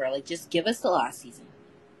fucking ever. Like, just give us the last season,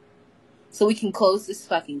 so we can close this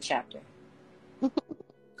fucking chapter.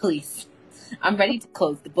 Please. I'm ready to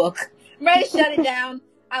close the book. I'm ready to shut it down.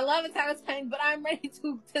 I love Attack on Titan, but I'm ready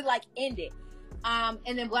to like end it.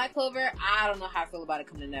 And then Black Clover, I don't know how I feel about it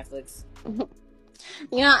coming to Netflix.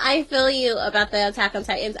 You know, I feel you about the Attack on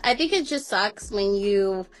Titans. I think it just sucks when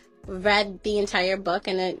you read the entire book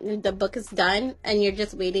and the book is done and you're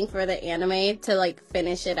just waiting for the anime to like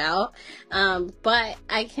finish it out. But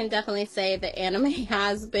I can definitely say the anime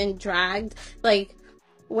has been dragged. Like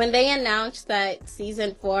when they announced that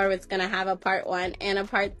season 4 was gonna have a part 1 and a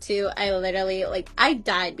part 2, I literally I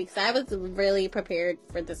died because I was really prepared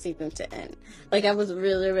for the season to end. Like I was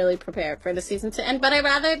really prepared for the season to end, but I'd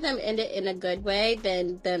rather them end it in a good way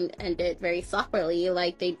than them end it very sloppily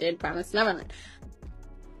like they did Promised Neverland.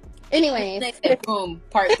 Anyways, next boom,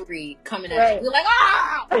 part 3 coming out. We're like,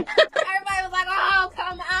 oh! Everybody was like, oh,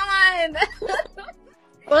 come on!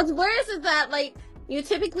 What's worse is that you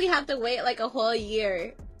typically have to wait a whole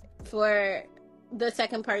year for the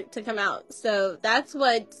second part to come out. So that's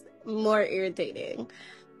what's more irritating.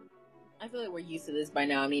 I feel like we're used to this by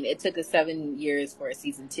now. I mean, it took us 7 years for a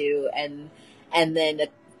season 2 and then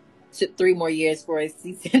 3 more years for a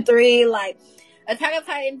season 3. Attack on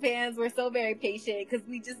Titan fans, we're so very patient because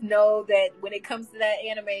we just know that when it comes to that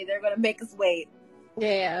anime, they're going to make us wait.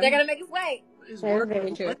 Yeah. They're going to make us wait. It's worth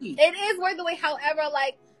very true. It is worth the wait. However,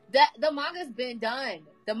 the manga's been done.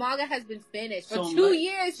 The manga has been finished for 2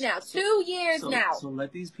 years now. 2 years now. So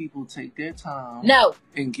let these people take their time. No.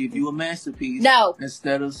 And give you a masterpiece. No.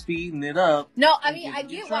 Instead of speeding it up. No, I mean, I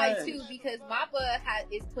get why, too, because Mappa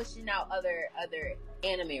is pushing out other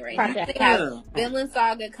anime right now. They have Vinland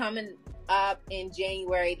Saga coming up in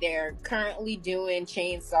January. They're currently doing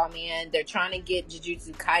Chainsaw Man. They're trying to get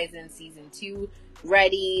Jujutsu Kaisen Season 2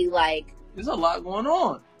 ready. Like, there's a lot going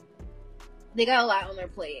on. They got a lot on their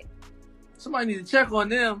plate. Somebody need to check on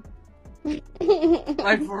them.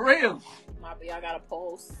 Like, for real. Mappa, y'all got a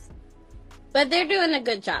pulse. But they're doing a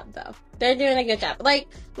good job, though. They're doing a good job. Like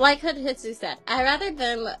Hitsu said, I'd rather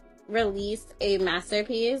them release a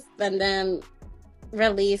masterpiece than them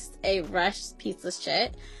release a rushed piece of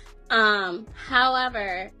shit.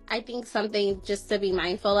 However, I think something just to be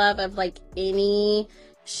mindful of like any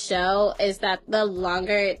show is that the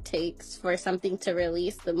longer it takes for something to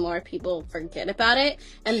release, the more people forget about it,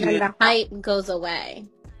 and then the hype goes away.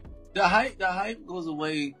 The hype goes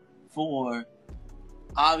away for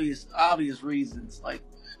obvious reasons. Like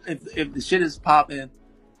if the shit is popping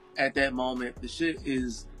at that moment, the shit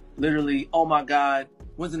is literally, oh my god,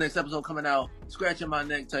 when's the next episode coming out? Scratching my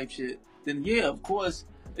neck type shit. Then yeah, of course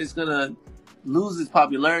it's gonna lose its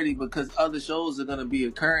popularity because other shows are gonna be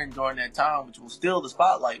occurring during that time, which will steal the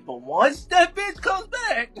spotlight. But once that bitch comes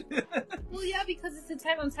back, well, yeah, because it's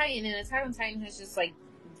Attack on Titan, and Attack on Titan has just like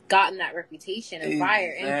gotten that reputation of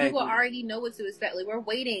fire, and people already know what to expect. Like, we're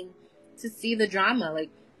waiting to see the drama.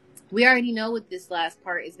 Like, we already know what this last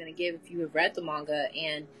part is gonna give if you have read the manga,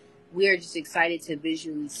 and we are just excited to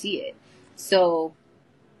visually see it. So.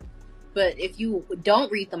 But if you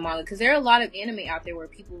don't read the manga, because there are a lot of anime out there where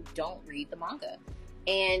people don't read the manga.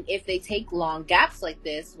 And if they take long gaps like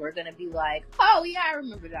this, we're going to be like, oh, yeah, I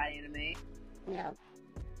remember that anime. Yeah.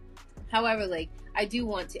 However, like, I do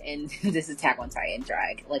want to end this Attack on Titan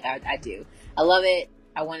drag. Like, I do. I love it.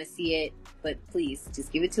 I want to see it. But please,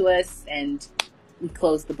 just give it to us, and we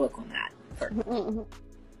close the book on that.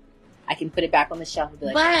 I can put it back on the shelf and be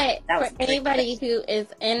like, but for anybody who is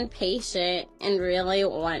impatient and really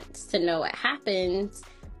wants to know what happens,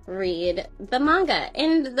 read the manga.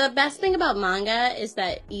 And the best thing about manga is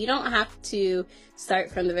that you don't have to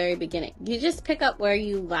start from the very beginning. You just pick up where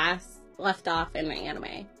you left off in the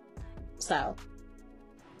anime. So,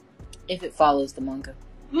 if it follows the manga.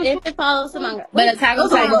 If it follows the manga. But Attack on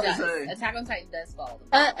Titan does. Attack on Titan does follow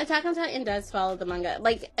the manga. Attack on Titan does follow the manga.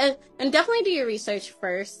 Like, and definitely do your research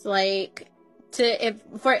first, like,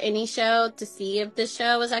 for any show, to see if the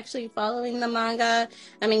show is actually following the manga.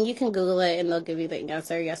 I mean, you can Google it and they'll give you the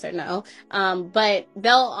answer, yes or no. But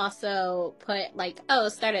they'll also put, like, oh,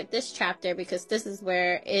 start at this chapter because this is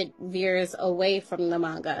where it veers away from the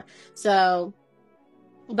manga. So,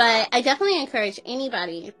 but I definitely encourage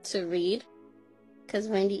anybody to read. Because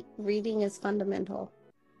reading is fundamental.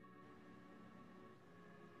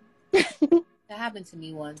 That happened to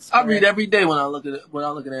me once. I read every day when I look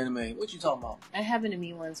at anime. What you talking about? It happened to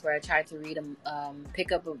me once where I tried to read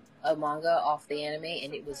pick up a manga off the anime,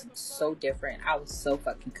 and it was so different. I was so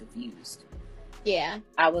fucking confused. Yeah.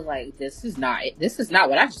 I was like, this is not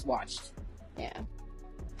what I just watched. Yeah.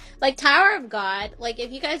 Like Tower of God. Like,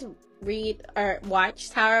 if you guys read or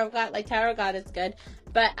watch Tower of God, like, Tower of God is good.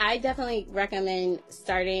 But I definitely recommend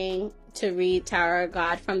starting to read Tower of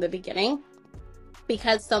God from the beginning,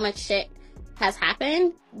 because so much shit has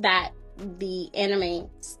happened that the anime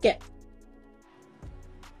skipped.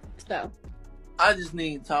 So I just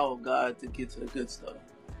need Tower of God to get to the good stuff.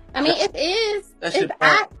 I mean, it is. That shit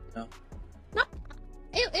burnt, no,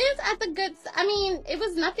 it is at the good. I mean, it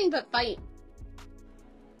was nothing but fight,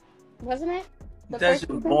 wasn't it? That shit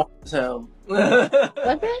was boring as hell. Was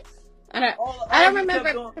it? I don't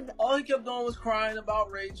remember. All he kept doing was crying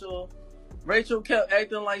about Rachel. Rachel kept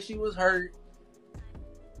acting like she was hurt.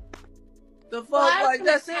 The fuck, like,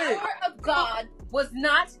 that's it. The Tower of God was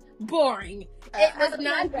not boring. It was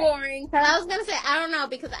not boring. But I was gonna say, I don't know,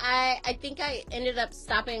 because I think I ended up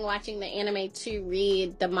stopping watching the anime to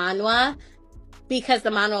read the manhwa, because the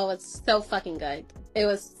manhwa was so fucking good. It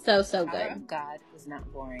was so good. Tower of God was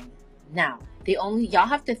not boring. Now, y'all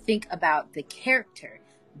have to think about the character.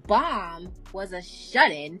 Bomb was a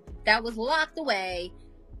shut-in that was locked away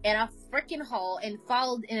in a freaking hole and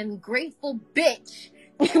followed an ungrateful bitch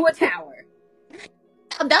to a tower.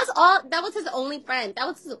 That's all. That was his only friend. That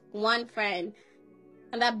was his one friend,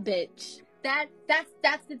 and that bitch.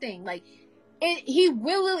 That's the thing. Like, he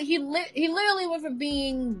literally went from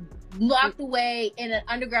being locked away in an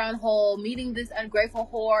underground hole, meeting this ungrateful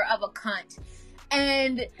whore of a cunt,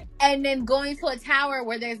 and then going to a tower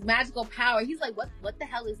where there's magical power. He's like, what the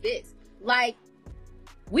hell is this? Like,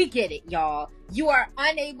 We get it, y'all. You are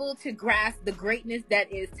unable to grasp the greatness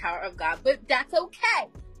that is Tower of God, but that's okay,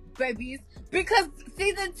 babies, because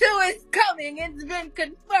season 2 is coming. It's been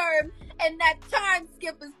confirmed, and that time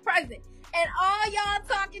skip is present. And all y'all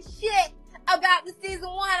talking shit about the season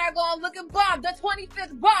 1 are gonna look at Bomb, the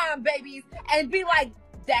 25th Bomb, babies, and be like,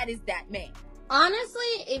 that is that man.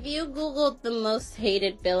 Honestly, if you Googled the most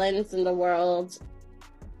hated villains in the world,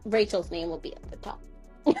 Rachel's name will be at the top.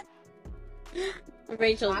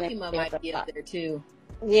 Rachel's name Makima might be up there too.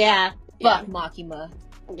 Yeah. Fuck Makima.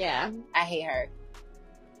 Yeah. I hate her.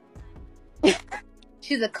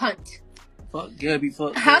 She's a cunt. Fuck Gabby,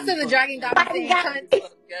 fuck House Gabby, of the fuck Dragon got me saying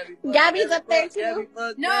cunt. Gabby's up there too.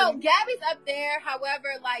 No, Gabby's up there. However,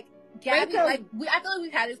 like Gabby, Rachel. I feel like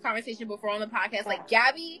we've had this conversation before on the podcast. Like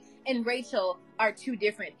Gabby and Rachel are two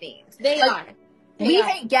different things. They like, are. We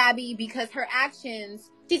hate Gabby because her actions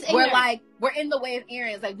were in the way of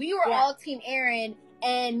Aaron's. Like we were all Team Aaron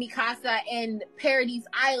and Mikasa and Paradise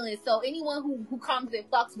Island. So anyone who comes and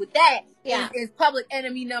fucks with that is public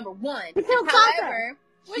enemy number 1. However,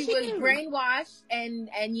 she was brainwashed and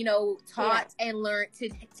taught and learned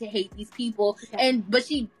to hate these people. But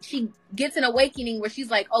she gets an awakening where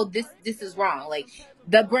she's like, oh, this is wrong. Like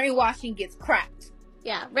the brainwashing gets cracked.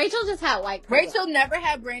 Yeah, Rachel just had white color. Rachel never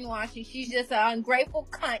had brainwashing. She's just an ungrateful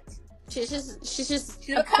cunt. She's just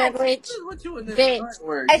a privileged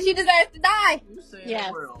bitch. And she deserves to die. You're saying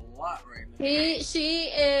that word a lot right now. She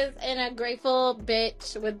is an ungrateful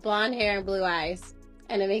bitch with blonde hair and blue eyes.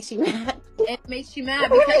 And it makes you mad. It makes you mad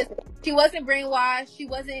because she wasn't brainwashed. She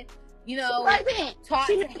wasn't, taught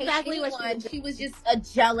to hate anyone. She was just a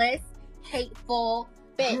jealous, hateful,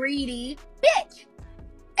 greedy bitch.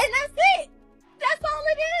 And that's it. That's all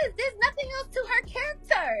it is. There's nothing else to her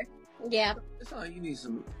character. Yeah. It's not like you need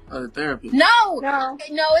some other therapy. No,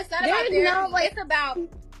 it's not about therapy. It's about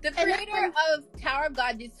the And creator of Tower of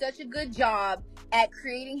God did such a good job at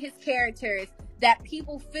creating his characters that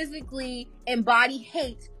people physically embody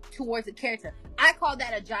hate towards a character. I call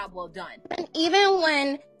that a job well done. And even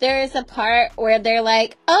when there is a part where they're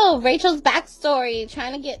like, oh, Rachel's backstory,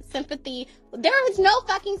 trying to get sympathy, there was no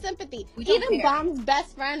fucking sympathy. Even Bomb's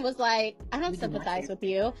best friend was like, I don't sympathize with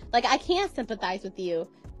you. Like, I can't sympathize with you.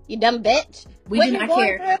 You dumb bitch. We do not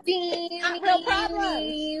care. Real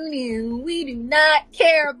problems. We do not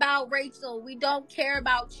care about Rachel. We don't care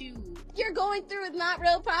about you. You're going through with not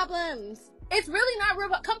real problems. It's really not real.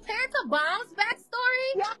 Compared to Bomb's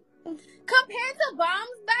backstory, compared to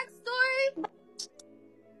Bomb's backstory,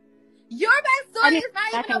 your backstory is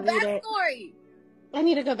not even a backstory. I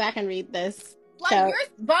need to go back and read this. Like, your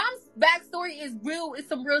Bomb's backstory is real. It's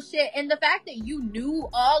some real shit. And the fact that you knew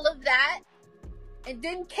all of that and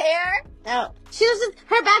didn't care. No. She was just,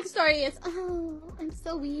 her backstory is, oh, I'm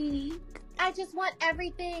so weak. I just want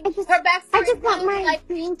everything. Her backstory I just want my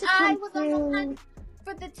dream to come I was on the hunt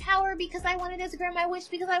for the tower because I wanted to grant my wish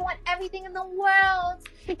because I want everything in the world.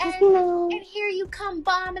 And here you come,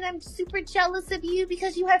 Bomb, and I'm super jealous of you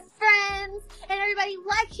because you have friends and everybody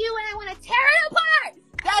likes you and I want to tear it apart.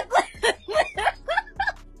 That's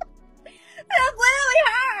literally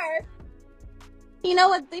her. You know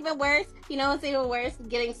what's even worse?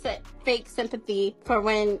 Getting fake sympathy for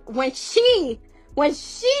when she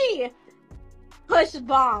pushed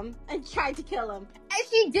Bomb and tried to kill him. And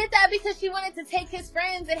she did that because she wanted to take his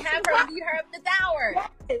friends and have her beat her up the tower.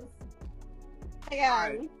 Yes.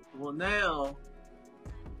 Right. Well, now,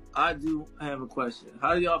 I do have a question.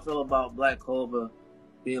 How do y'all feel about Black Clover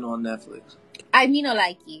being on Netflix? I mean, I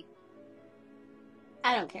like it.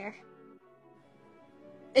 I don't care.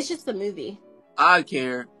 It's just the movie. I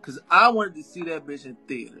care, because I wanted to see that bitch in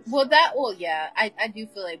theaters. Yeah, I do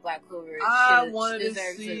feel like Black Clover wanted to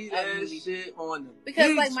see that movie. shit on the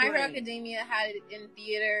because like My Hero Academia had it in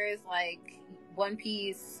theaters, like One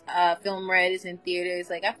Piece, Film Red is in theaters.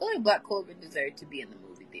 Like I feel like Black Clover deserved to be in the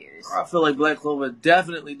movie theaters. I feel like Black Clover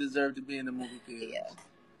definitely deserved to be in the movie theaters. Yeah,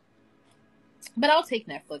 but I'll take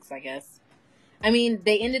Netflix, I guess. I mean,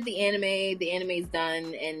 they ended the anime's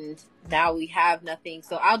done, and now we have nothing,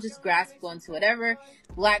 so I'll just grasp onto whatever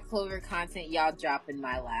Black Clover content y'all drop in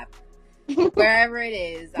my lap. Wherever it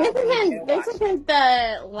is, this isn't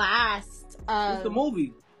the last. It's the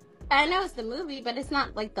movie. I know it's the movie, but it's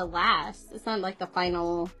not like the last. It's not like the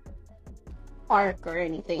final arc or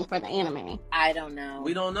anything for the anime. I don't know.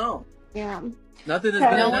 We don't know. Yeah. Nothing has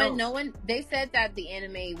been announced. No one. They said that the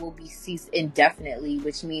anime will be ceased indefinitely,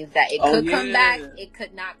 which means that it could come back. It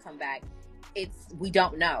could not come back. We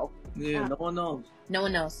don't know. Yeah, no one knows. No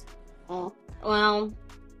one knows. Oh well.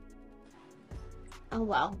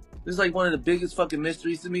 This is like one of the biggest fucking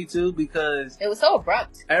mysteries to me too, because it was so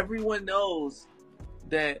abrupt. Everyone knows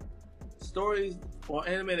that stories for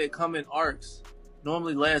anime that come in arcs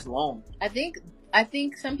normally last long. I think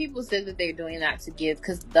some people said that they're doing that to give,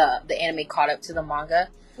 because the anime caught up to the manga.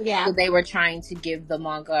 Yeah. So they were trying to give the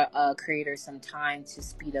manga creator some time to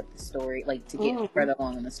speed up the story, like to get further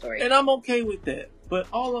along in the story. And I'm okay with that. But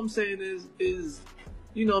all I'm saying is,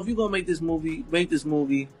 you know, if you're gonna make this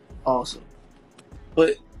movie awesome.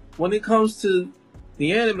 But when it comes to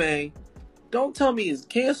the anime, don't tell me it's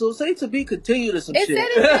canceled. Say to be continued or some shit.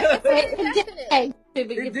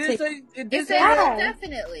 It did say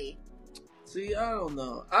definitely. See, I don't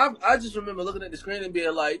know. I just remember looking at the screen and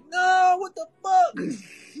being like, no, what the fuck?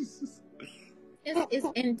 It's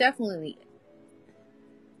indefinitely.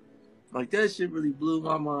 Like, that shit really blew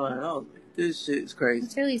my mind. I was like, this shit is crazy.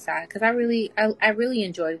 It's really sad, because I really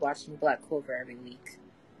enjoyed watching Black Clover every week.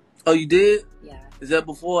 Oh, you did? Yeah. Is that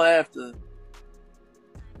before or after?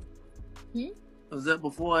 Was that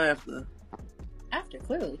before or after? After,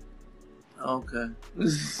 clearly. Okay.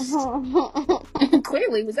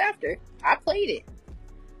 Clearly it was after. I played it.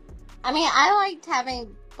 I mean, I liked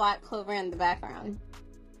having Black Clover in the background.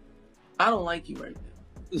 I don't like you right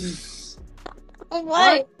now.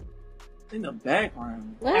 What? In the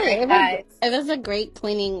background. What? Right, it was a great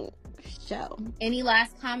cleaning show. Any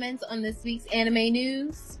last comments on this week's anime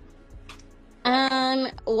news?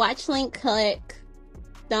 Watch Link Click.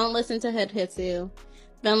 Don't listen to Hood Hitsu.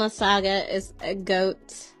 Vinland Saga is a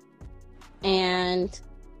goat. And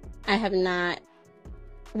I have not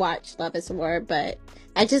watched Love is War, but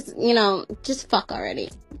I just, just fuck already.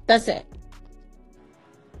 That's it.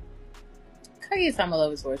 Kaguya-sama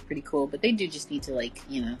Love is War is pretty cool, but they do just need to, that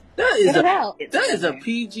is Get a a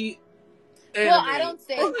PG anime. Well, I don't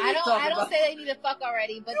say they need to fuck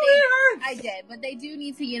already, but but they do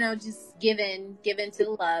need to, just give in to the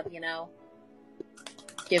love,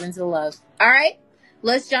 give into the love. All right,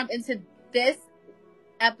 let's jump into this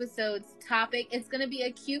episode's topic. It's going to be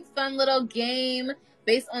a cute, fun little game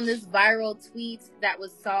based on this viral tweet that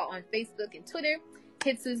was saw on Facebook and Twitter.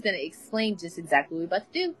 Hitsu's going to explain just exactly what we're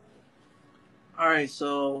about to do. All right,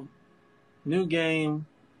 so new game.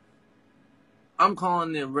 I'm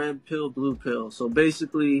calling it red pill, blue pill. So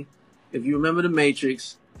basically, if you remember the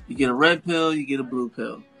Matrix, you get a red pill, you get a blue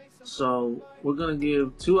pill. So we're going to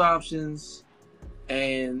give two options,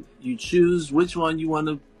 and you choose which one you want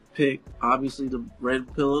to pick. Obviously, the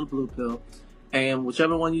red pill or the blue pill. And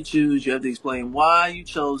whichever one you choose, you have to explain why you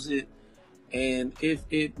chose it and if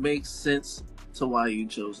it makes sense to why you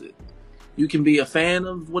chose it. You can be a fan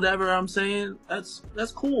of whatever I'm saying. That's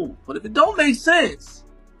cool. But if it don't make sense,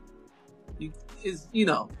 you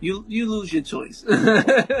lose your choice.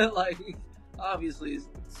 Obviously.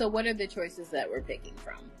 So what are the choices that we're picking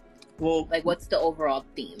from? Well, what's the overall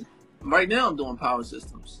theme? Right now, I'm doing power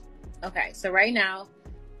systems. Okay, so right now,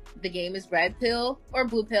 the game is red pill or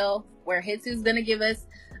blue pill, where Hitsu's gonna give us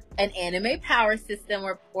an anime power system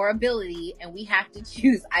or ability, and we have to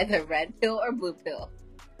choose either red pill or blue pill.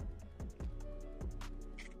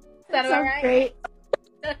 Is that all right? Great.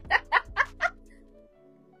 Is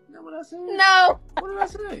that what I said? No. What did I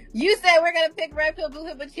say? You said we're gonna pick red pill, blue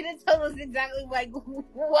pill, but you didn't tell us exactly what.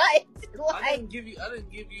 I didn't give you the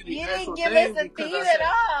you actual didn't give thing us a theme at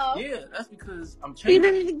all. Yeah, that's because I'm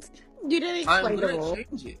changing. You didn't explain I'm gonna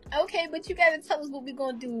change it. Okay, but you gotta tell us what we're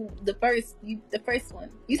gonna do. The first one.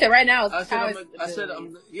 You said right now. I said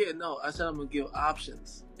I'm gonna give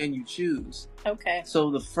options, and you choose. Okay. So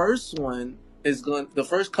the first one the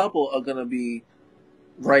first couple are gonna be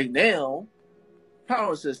right now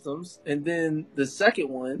power systems, and then the second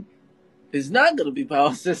one is not gonna be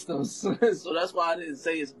power systems. So that's why I didn't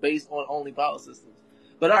say it's based on only power systems.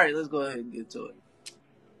 But all right, let's go ahead and get to it.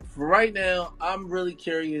 For right now, I'm really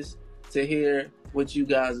curious to hear what you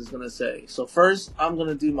guys is gonna say. So first, I'm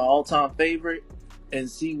gonna do my all-time favorite and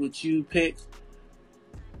see what you pick.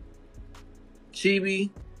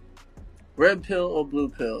 Chibi, red pill or blue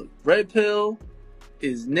pill? Red pill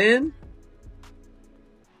is Nin.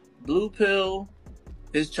 Blue pill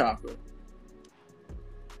is Chakra.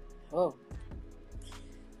 Oh,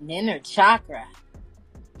 Nin or Chakra?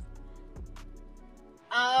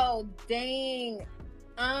 Oh dang.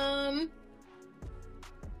 Nin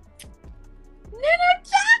or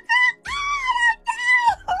Chakra?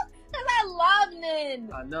 Because I love Nin.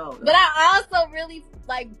 I know. But I also really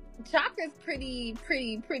like Chakra's pretty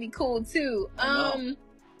cool too. I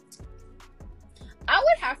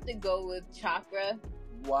would have to go with Chakra.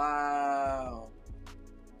 Wow.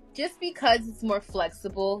 Just because it's more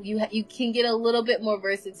flexible. You can get a little bit more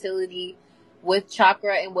versatility with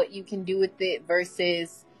Chakra and what you can do with it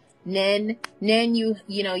versus Nen. Nen, you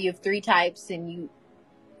have 3 types, and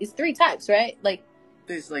it's 3 types, right?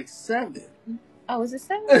 There's 7. Oh, is it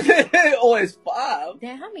 7? Or it's 5.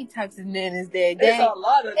 Damn, how many types of Nin is there? It's a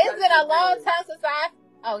lot of. It's been a long time since I.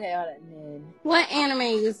 Okay, hold on. Nin. What anime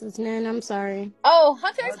uses Nin? I'm sorry. Oh,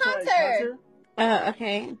 Hunter x Hunter.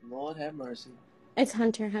 Okay. Lord have mercy. It's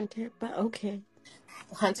Hunter x Hunter, but okay.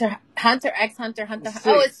 Hunter x Hunter. It's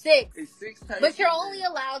Oh, it's 6. It's 6 types. But you're only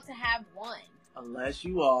allowed to have 1. Unless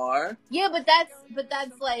you are. Yeah, but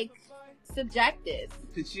that's like subjective.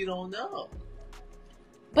 Because you don't know.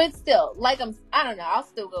 But still, like I don't know. I'll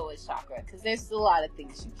still go with chakra because there's still a lot of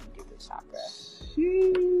things you can do with chakra.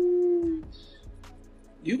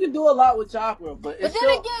 You can do a lot with chakra, but it's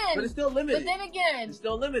still limited. But then again, it's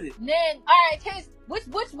still limited. Nin. All right, Chase. Which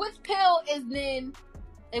pill is Nin,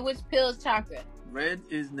 and which pill is chakra? Red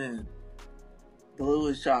is Nin. Blue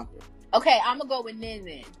is chakra. Okay, I'm gonna go with Nin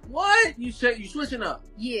then. What? You switching up?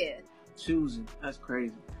 Yeah. Choosing. That's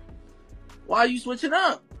crazy. Why are you switching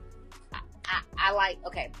up? I like,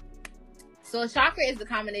 okay. So a chakra is the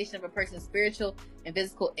combination of a person's spiritual and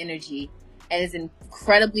physical energy and is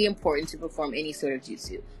incredibly important to perform any sort of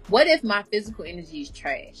jutsu. What if my physical energy is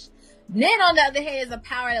trash? Nin, on the other hand, is a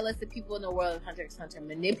power that lets the people in the world of Hunter x Hunter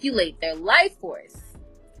manipulate their life force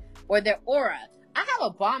or their aura. I have a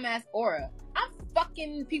bomb-ass aura. I'm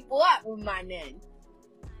fucking people up with my Nin.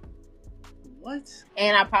 What?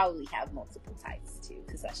 And I probably have multiple types too,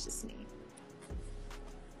 because that's just me.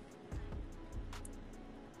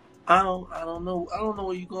 I don't know. I don't know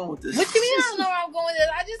where you're going with this. What do you mean I don't know where I'm going with this?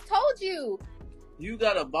 I just told you. You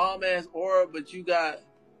got a bomb ass aura, but you got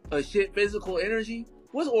a shit physical energy.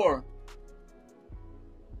 What's aura?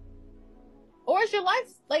 Aura is your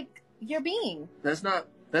life, like your being. That's not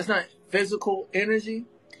physical energy.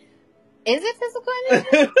 Is it physical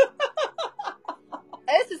energy?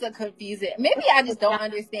 This is a confusing. Maybe I just don't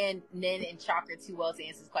understand Nin and chakra too well to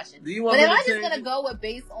answer this question. Do you want but me if to I'm just gonna go with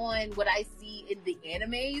based on what I see in the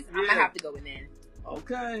animes, I'm gonna have to go with Nin.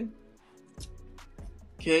 Okay.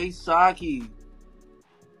 Keisaki.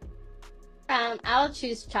 I'll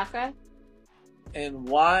choose chakra. And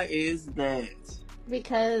why is that?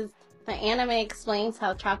 Because the anime explains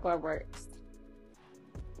how chakra works.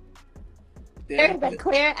 There's a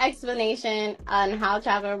clear explanation on how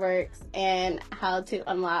chakra works and how to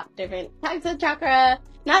unlock different types of chakra.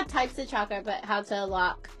 Not types of chakra, but how to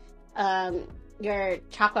unlock your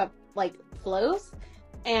chakra like flows.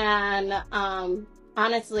 And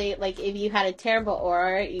honestly, like if you had a terrible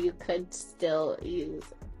aura, you could still use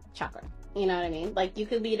chakra. You know what I mean? Like you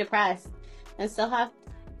could be depressed and still have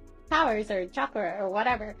powers or chakra or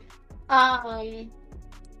whatever. And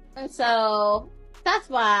so that's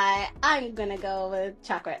why I'm gonna go with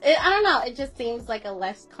chakra. I don't know. It just seems like a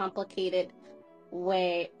less complicated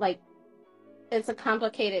way. Like it's a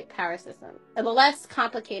complicated power system. A less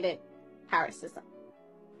complicated power system.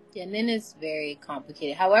 Yeah, Nin is very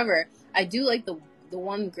complicated. However, I do like the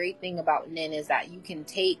one great thing about Nin is that you can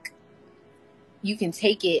take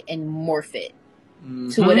it and morph it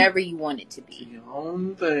to whatever you want it to be. Your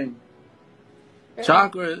own thing.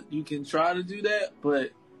 Chakra, you can try to do that,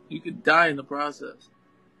 but you could die in the process.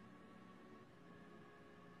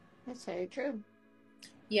 That's very true.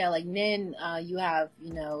 Yeah, like Nin, you have,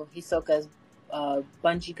 Hisoka's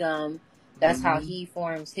bungee gum. That's how he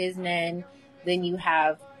forms his Nin. Then you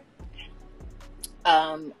have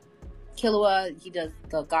Killua, he does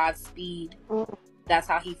the Godspeed. That's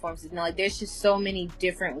how he forms his Nin. Like there's just so many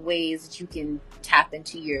different ways that you can tap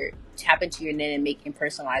into your Nin and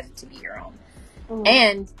personalize it to be your own.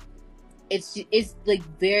 And it's like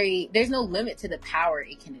there's no limit to the power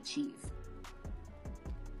it can achieve.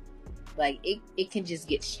 Like it can just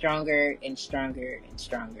get stronger and stronger and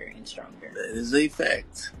stronger and stronger. That is a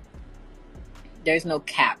fact. There's no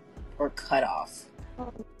cap or cutoff.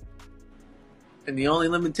 And the only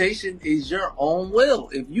limitation is your own will.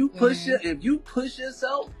 If you push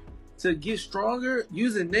yourself to get stronger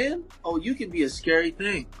using Nin, you can be a scary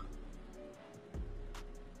thing.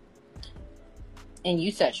 And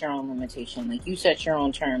you set your own limitation. Like, you set your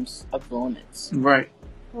own terms of the limits. Right.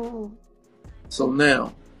 So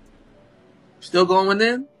now, still going with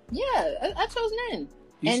Nin? Yeah, I chose Nin.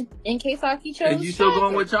 And in Keisaki chose And you still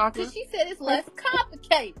going with chakra? Because she said it's less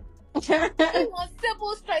complicated. She wants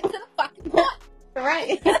simple, straight to the fucking point.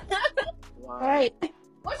 Right. Wow. Right.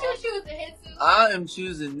 What's your choosing, Hitsu? I am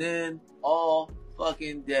choosing Nin all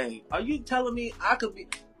fucking day. Are you telling me I could be...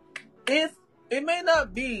 If it may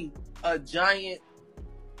not be a giant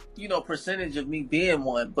percentage of me being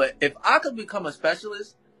one, but if I could become a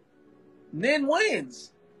specialist, Nin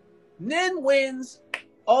wins. Nin wins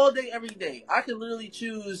all day, every day. I can literally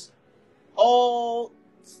choose all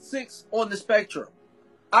 6 on the spectrum.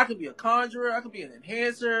 I could be a conjurer, I could be an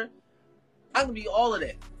enhancer, I could be all of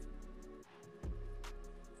that.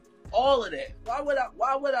 all of that. Why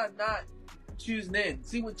would I not choose Nen?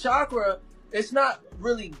 See, with chakra, it's not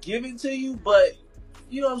really given to you, but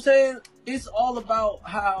you know what I'm saying? It's all about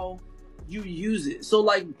how you use it. So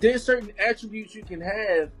like there's certain attributes you can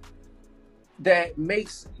have that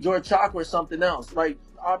makes your chakra something else. Like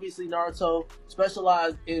obviously Naruto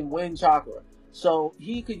specialized in wind chakra. So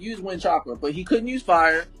he could use wind chakra, but he couldn't use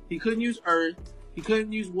fire, he couldn't use earth, he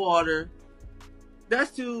couldn't use water.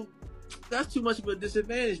 That's too much of a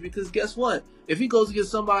disadvantage, because guess what? If he goes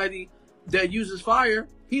against somebody that uses fire,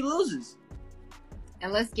 he loses.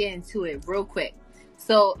 And let's get into it real quick.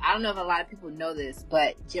 So I don't know if a lot of people know this,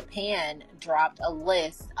 but Japan dropped a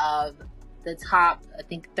list of the top, I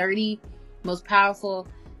think, 30 most powerful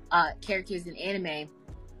characters in anime,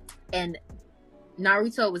 and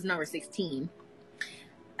Naruto was number 16.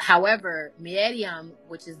 However, Miriam,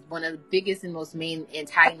 which is one of the biggest and most main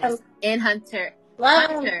antagonists in Hunter,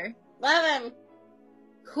 Love him.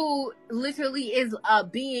 who literally is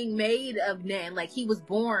being made of Nen, like he was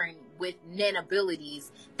born with Nen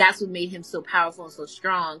abilities. That's what made him so powerful and so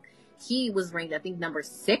strong. He was ranked, I think, number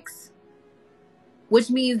 6, which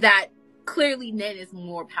means that clearly Nen is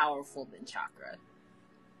more powerful than Chakra.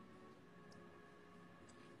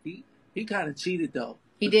 He kind of cheated though.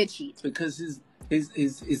 He did cheat because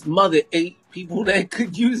his mother ate people that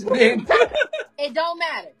could use Nen. It don't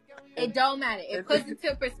matter. It don't matter. It puts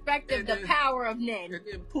into perspective the power of Nen. And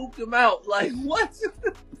then pooped him out. Like, what?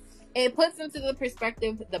 It puts into the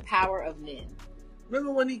perspective the power of Nen.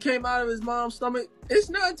 Remember when he came out of his mom's stomach? It's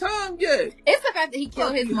not time yet. It's the fact that he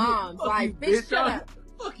killed his mom. Like, bitch, shut up.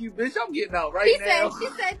 Fuck you, bitch. I'm getting out right now. She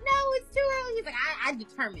said, no, it's too early. He's like, I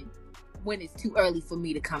determined when it's too early for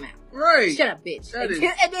me to come out. Right. Shut up, bitch.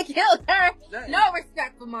 And they killed her. No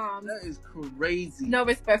respect for moms. That is crazy. No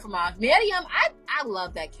respect for moms. Miriam, I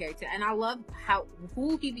love that character. And I love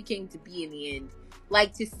who he became to be in the end.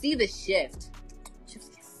 Like, to see the shift.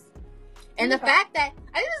 And the fact that,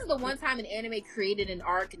 I think this is the one time an anime created an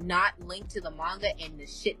arc not linked to the manga, and the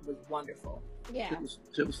shit was wonderful. Yeah.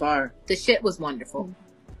 Shit was fire. The shit was wonderful.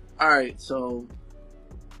 Alright, so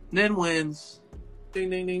Nen wins. Ding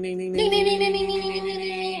ding ding ding ding ding Ding, ding ding, ding ding, ding ding,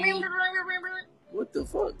 ding ding. What the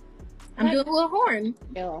fuck? I'm doing a little horn.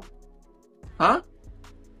 Pill. Huh?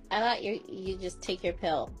 I thought you just take your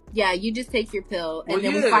pill. Yeah, you just take your pill and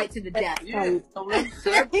then we fight to the death. Yeah. We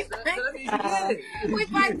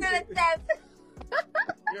fight to the death.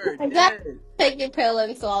 You're Exactly. dead. Take your pill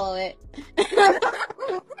and swallow it.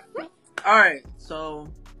 Alright, so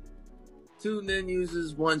 2 Nen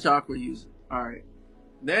users, 1 chakra user. Alright.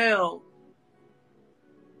 Now,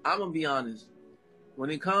 I'm gonna be honest. When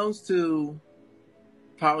it comes to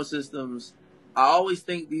power systems, I always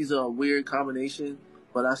think these are a weird combination,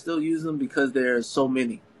 but I still use them because there are so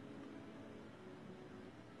many.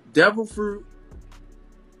 Devil Fruit,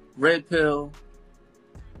 Red Pill,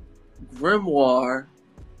 Grimoire,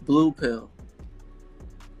 Blue Pill.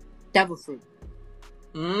 Devil Fruit.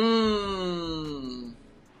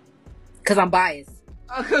 Because I'm biased.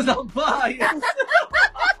 Because I'm biased.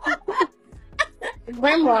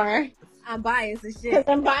 Grimoire. I'm biased and shit. Because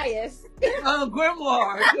I'm biased.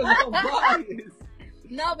 Grimoire. Because I'm biased.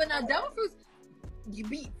 No, but now Devil Fruit, you'd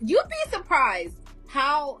be surprised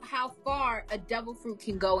how far a Devil Fruit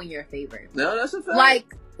can go in your favor. No, that's a fact.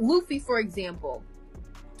 Like Luffy, for example,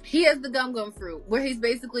 he has the Gum Gum Fruit, where he's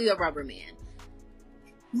basically a rubber man.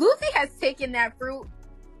 Luffy has taken that fruit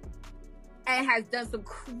and has done some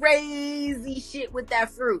crazy shit with that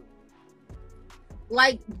fruit.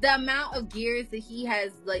 Like, the amount of gears that he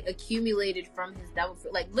has, like, accumulated from his Devil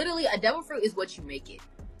Fruit. Like, literally, a Devil Fruit is what you make it.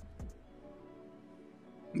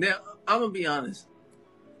 Now, I'm gonna be honest.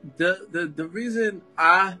 The reason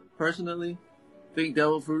I personally think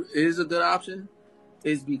Devil Fruit is a good option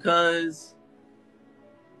is because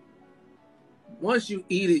once you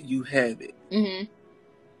eat it, you have it. Mm-hmm.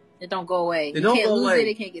 It don't go away. You can't lose it.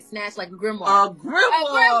 It can't get snatched like a Grimoire. A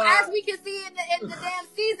Grimoire! As we can see in the damn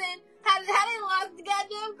season, how they lost the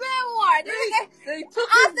goddamn Grimoire. They took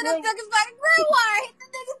Austin took his fucking Grimoire. The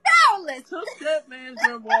nigga's powerless. Took that man's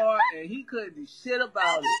Grimoire and he couldn't do shit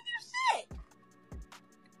about it. Shit.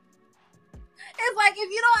 It's like, if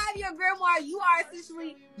you don't have your Grimoire, you are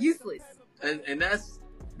essentially useless. And that's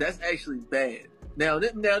actually bad. Now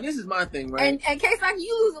this is my thing, right? And case like,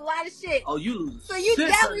 you lose a lot of shit. Oh, you lose. So you shit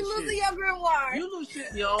definitely losing your Grimoire. You lose shit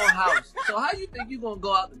in your own house. So how you think you gonna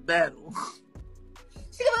go out to battle?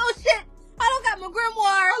 She goes, oh shit, I don't got my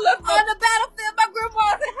Grimoire on the battlefield. My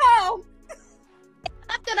Grimoire's at home.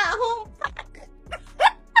 After that home.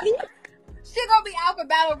 She gonna be out for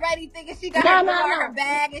battle ready, thinking she got her Grimoire in her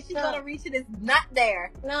bag, and she's gonna reach it. It's not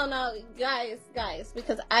there. No, guys,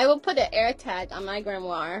 because I will put an air tag on my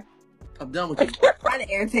Grimoire I'm done with you. Not an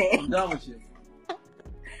air tag. I'm done with you.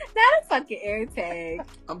 Not a fucking air tag.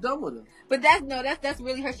 I'm done with her. But that's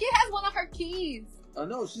really her. She has one of her keys. I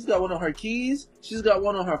know. She's got one on her keys. She's got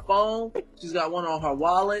one on her phone. She's got one on her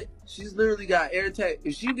wallet. She's literally got AirTag.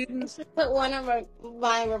 If she didn't put one on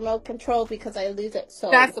my remote control because I lose it.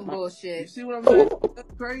 So that's some you see see what I'm saying?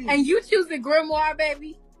 That's crazy. And you choose the grimoire,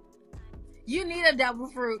 baby. You need a double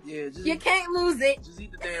fruit. Yeah, you can't lose it. Just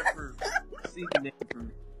eat the damn fruit. Just eat the damn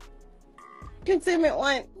fruit. Consume it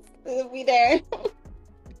once. It'll be there.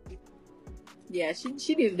 Yeah, she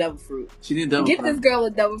needs a double fruit. She needs a double fruit. Get this girl a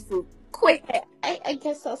double fruit. Quick. I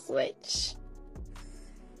guess I'll switch.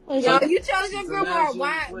 Yo, you chose your grimoire.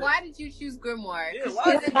 Why did you choose grimoire? Yeah,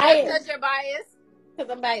 why? Is it such your bias?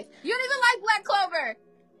 Because I'm biased. You don't even like Black Clover.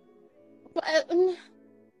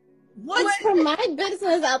 What's for my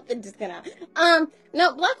business out there? Just gonna.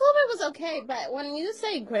 No, Black Clover was okay, but when you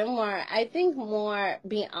say grimoire, I think more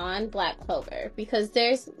beyond Black Clover because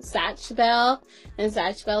there's Satch Bell, and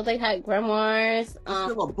Satch Bell they had grimoires.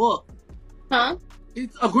 It's still a book. Huh?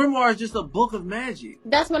 A grimoire is just a book of magic.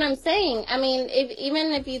 That's what I'm saying. I mean,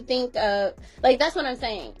 even if you think of that's what I'm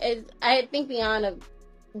saying. I think beyond of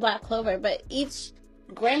Black Clover, but each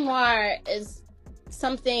grimoire is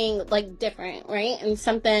something different, right? And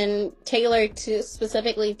something tailored to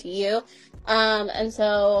specifically to you. And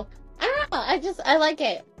so I don't know. I like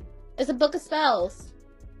it. It's a book of spells.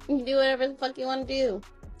 You can do whatever the fuck you want to do.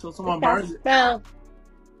 So someone burns it. Spell.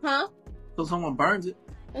 Huh? So someone burns it.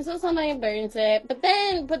 And so somebody burns it. But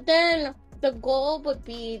then the goal would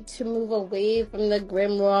be to move away from the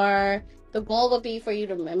grimoire. The goal would be for you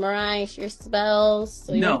to memorize your spells.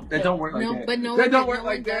 So no, that don't work like that. But no that one, don't work no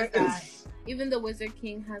like one that. does that. Even the Wizard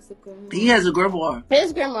King has a grimoire. He has a grimoire.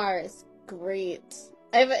 His grimoire is great.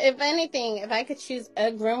 If anything, if I could choose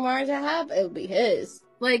a grimoire to have, it would be his.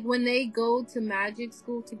 Like when they go to magic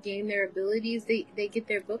school to gain their abilities, they get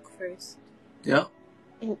their book first. Yep.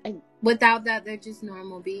 Without that, they're just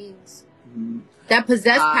normal beings. Mm-hmm. That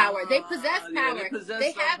possess power. They possess yeah, power. They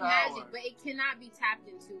They have power. magic, but it cannot be tapped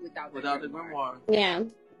into without the grimoire. Yeah.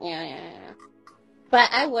 But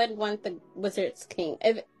I would want the Wizard's King.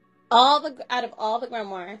 If out of all the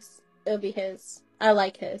grimoires, it would be his. I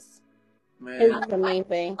like his. Man, His is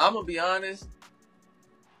amazing. I'm gonna be honest.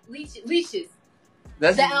 Leashes.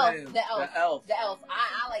 That's the his elf. name. The elf. The elf. The elf.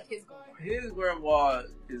 I like his grimoire. His grimoire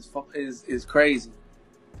is crazy.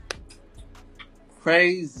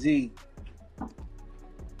 Crazy.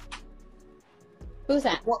 Who's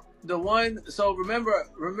that? The one. So remember.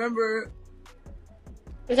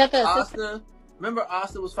 Is that the Asta? Remember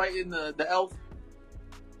Asta was fighting the elf?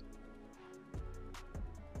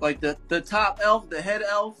 Like the top elf, the head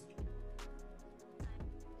elf?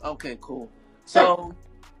 Okay, cool. So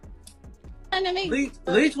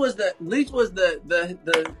Leech was the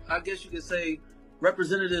I guess you could say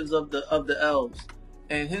representatives of the elves.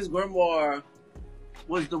 And his grimoire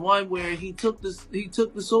was the one where he took the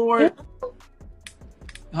sword.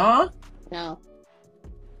 Huh? No.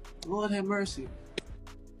 Lord have mercy.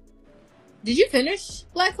 Did you finish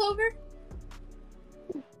Black Clover?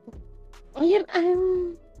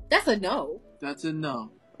 That's a no. That's a no.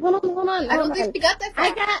 Hold on. I don't think we got that far.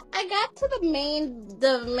 I got to the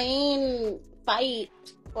main fight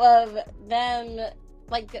of them,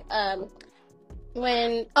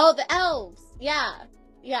 when the elves.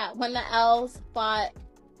 Yeah, when the elves fought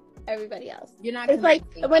everybody else. You're not. It's like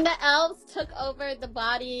when the elves took over the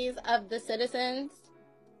bodies of the citizens.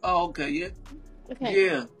 Oh, okay, yeah. Okay.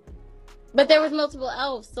 Yeah. But there was multiple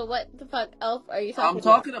elves, so what the fuck elf are you talking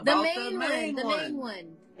about? I'm talking about the main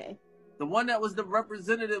one. Okay. The one that was the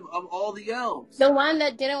representative of all the elves. The one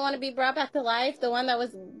that didn't want to be brought back to life? The one that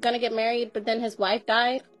was gonna get married, but then his wife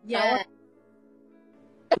died? Yeah.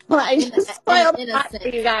 I just spoiled that for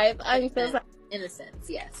you guys. I'm so sorry. In a sense,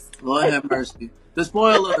 yes. Lord have mercy. The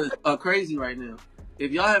spoilers are crazy right now.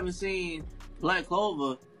 If y'all haven't seen Black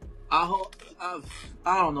Clover, I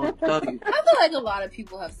don't know what to tell you. I feel like a lot of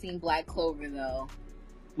people have seen Black Clover though.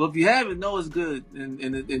 Well, if you haven't, know it's good and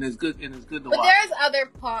it's good to watch. But there's other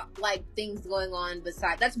things going on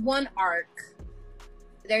besides. That's one arc.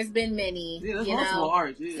 There's been many. Yeah, there's multiple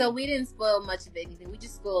arcs. Yeah. So we didn't spoil much of anything. We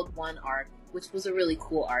just spoiled one arc, which was a really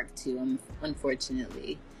cool arc too.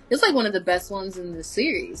 Unfortunately, it's like one of the best ones in the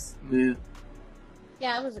series. Yeah.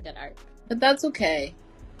 Yeah, it was a good arc. But that's okay.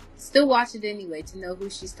 Still watch it anyway to know who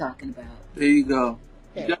she's talking about. There you go.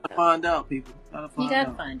 You gotta find out, people. You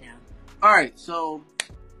gotta find out. All right, so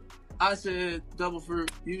I said double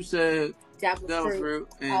fruit. You said double fruit,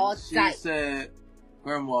 and she said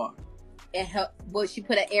grimoire. And she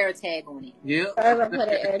put an air tag on it. Yeah. I would put an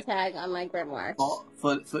air tag on my grimoire.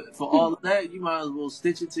 For all of that, you might as well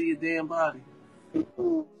stitch it to your damn body.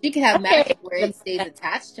 She can have magic where it stays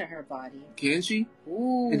attached to her body. Can she?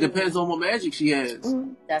 Ooh. It depends on what magic she has.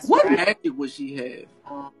 That's what right. magic would she have?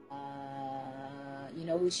 You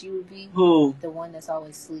know who she would be? Who? The one that's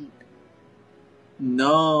always asleep.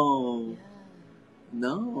 No. Yeah.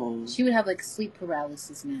 No. She would have like sleep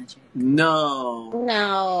paralysis magic.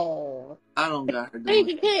 No. I don't got her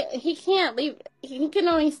doing He can't leave. He can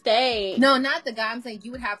only stay. No, not the guy. I'm saying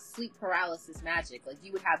you would have sleep paralysis magic. Like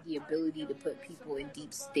you would have the ability to put people in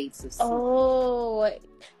deep states of sleep. Oh,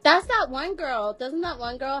 that's that one girl. Doesn't that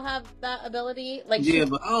one girl have that ability? Like yeah,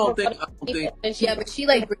 but I don't think. Yeah, but she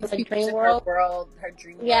like brings people to her world, her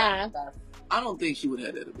dream world and stuff. I don't think she would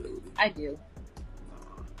have that ability. I do.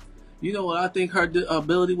 You know what I think her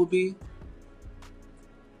ability would be?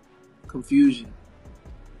 Confusion.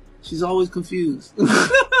 She's always confused.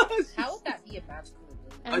 How would that be a magical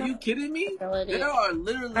ability? Are you kidding me? There are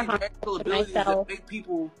literally magical abilities that make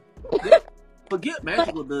people forget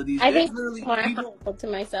magical abilities. I think literally more helpful to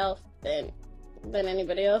myself than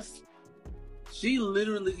anybody else. She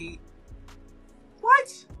literally.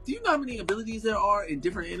 What? Do you know how many abilities there are in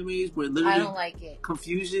different animes where literally I don't like it.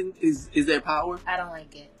 Confusion is their power? I don't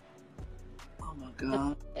like it. Oh my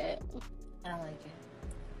god. I don't like it.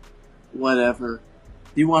 Whatever.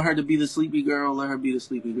 You want her to be the sleepy girl, let her be the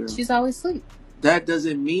sleepy girl. She's always asleep. That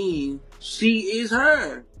doesn't mean she is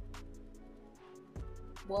her.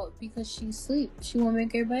 Well, because she's asleep. She won't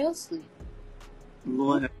make everybody else sleep.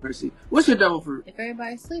 Lord have mercy. What's your devil fruit? If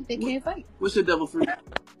everybody's asleep, they can't fight. What's your devil fruit?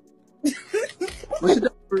 What's your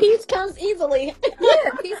devil fruit? Peace comes easily.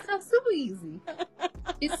 Yeah, peace comes super easy.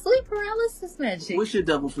 It's sleep paralysis magic. What's your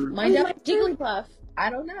devil fruit? My devil Jigglypuff. I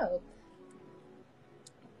don't know.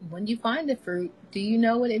 When you find the fruit, do you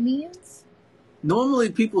know what it means? Normally,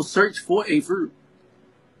 people search for a fruit.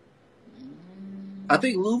 I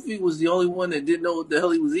think Luffy was the only one that didn't know what the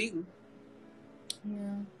hell he was eating.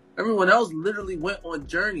 Yeah. Everyone else literally went on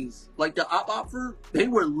journeys. Like the Op fruit, they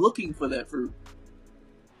were looking for that fruit.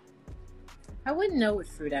 I wouldn't know what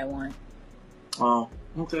fruit I want. Oh,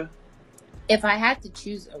 okay. If I had to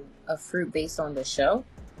choose a fruit based on the show,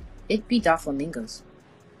 it'd be Doflamingos.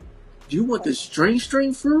 You want the string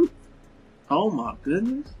fruit? Oh my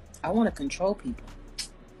goodness. I want to control people.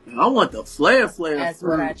 I want the flare fruit. That's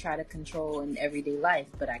what I try to control in everyday life,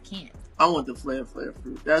 but I can't. I want the flare fruit.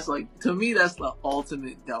 That's like, to me, that's the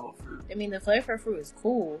ultimate devil fruit. I mean, the flare fruit is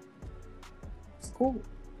cool. It's cool.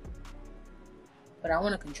 But I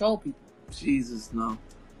want to control people. Jesus, no.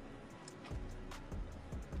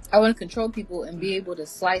 I want to control people and be able to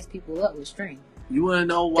slice people up with string. You want to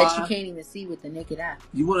know why? That you can't even see with the naked eye.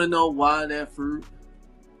 You want to know why that fruit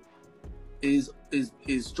is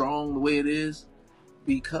strong the way it is?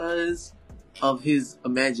 Because of his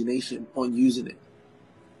imagination on using it.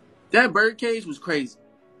 That birdcage was crazy.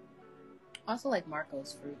 Also like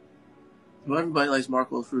Marco's fruit. Well, everybody likes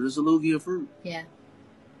Marco's fruit. It's a Logia fruit. Yeah.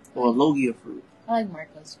 Or a Logia fruit. I like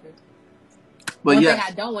Marco's fruit. But One yeah. thing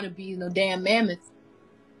I don't want to be is no damn mammoth.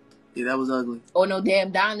 Yeah, that was ugly. Or no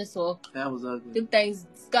damn dinosaur. That was ugly. Them things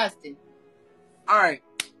disgusting. Alright.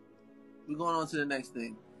 We're going on to the next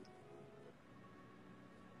thing.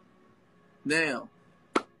 Now.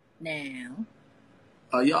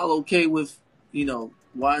 Are y'all okay with,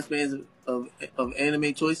 wide spans of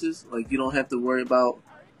anime choices? Like, you don't have to worry about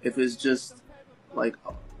if it's just, like,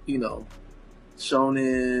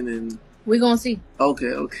 shonen and... We're gonna see.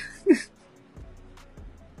 Okay.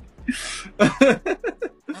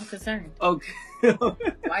 I'm concerned. Okay. Why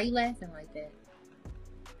are you laughing like that?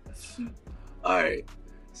 Alright.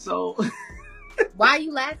 So... Why are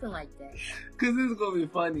you laughing like that? Because this is going to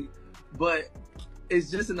be funny. But... It's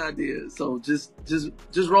just an idea, so just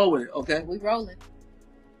roll with it, okay? We rolling.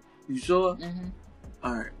 You sure? Mm-hmm.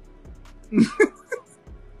 All right.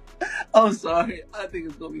 I'm sorry. I think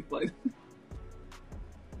it's gonna be funny.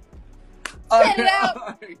 Set it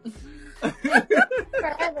out.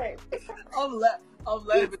 Forever. I'm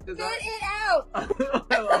laughing because Get it out.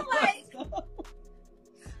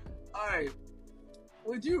 All right.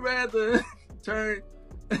 Would you rather turn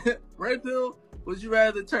red pill? Would you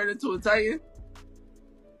rather turn into a Titan?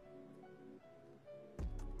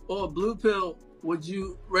 Or blue pill, would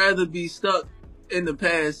you rather be stuck in the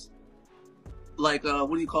past, like,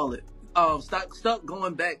 what do you call it? Stuck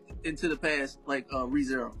going back into the past, like,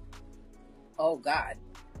 ReZero. Oh, God.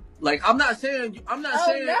 Like, I'm not saying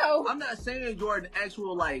you're an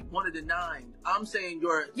actual, like, one of the 9. I'm saying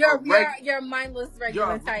you're a mindless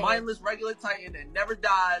regular Titan. You're a mindless regular Titan that never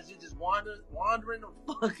dies. You're just wandering the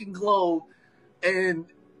fucking globe. And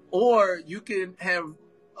or you can have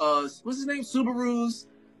what's his name, Subaru's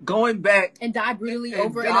going back and die brutally and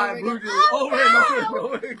over die and over brutally again. over and over and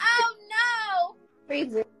over again. Oh no!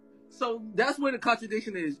 Crazy. So that's where the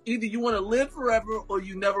contradiction is. Either you want to live forever, or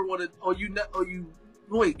you never want to, or you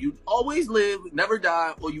always live, never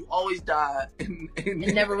die, or you always die and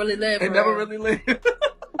never really live. And never really live.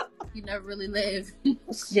 You never really live.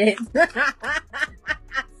 Shit.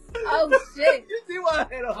 Oh shit. You see why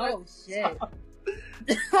I had a Oh shit.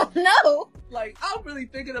 Oh no. Like, I'm really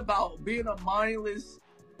thinking about being a mindless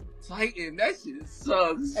Titan. That shit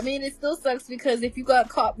sucks. I mean, it still sucks because if you get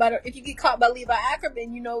caught by Levi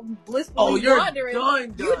Ackerman, blissfully wandering,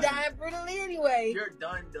 done. you die brutally anyway. You're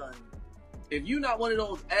done. If you're not one of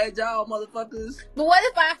those agile motherfuckers. But what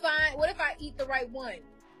if I eat the right one?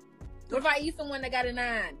 What if I eat someone that got a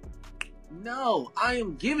 9? No, I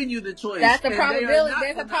am giving you the choice. That's a and probability.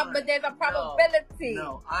 There's a probability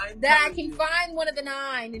that I can find one of the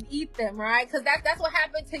 9 and eat them, right? Because that's what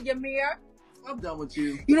happened to Ymir. I'm done with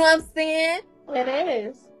you. You know what I'm saying? It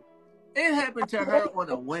is. It happened to her on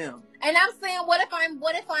a whim. And I'm saying, what if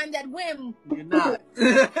I'm that whim? You're not.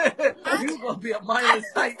 You're gonna be a mindless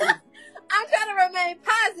Titan. I'm trying to remain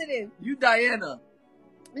positive. You Diana.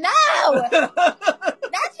 No,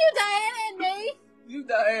 that's you, Diana, and me. You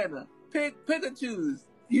Diana. Pick and choose.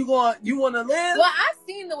 You want to live? Well, I've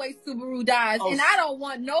seen the way Subaru dies, and I don't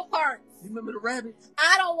want no parts. You remember the rabbits?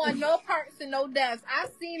 I don't want no parts and no deaths.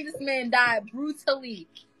 I've seen this man die brutally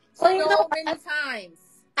Well, many times.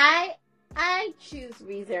 I choose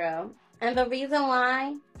ReZero, and the reason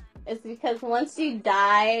why is because once you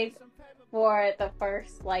died for the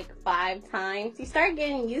first 5 times, you start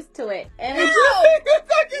getting used to it. And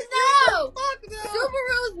No!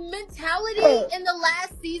 Subaru's mentality in the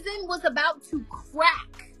last season was about to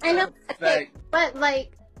crack. I know, Fact. but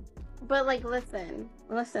listen.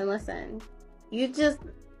 You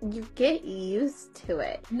get used to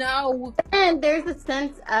it. No. And there's a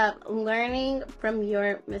sense of learning from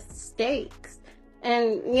your mistakes.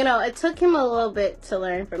 And, it took him a little bit to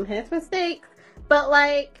learn from his mistakes, but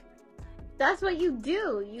that's what you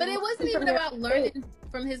do. But it wasn't even about learning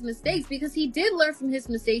from his mistakes, because he did learn from his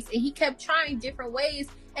mistakes and he kept trying different ways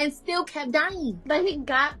and still kept dying. But he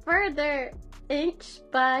got further inch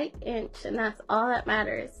by inch, and that's all that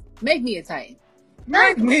matters. Make me a Titan.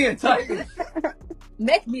 Make me a Titan.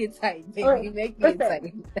 Make me a Titan, baby. Make me a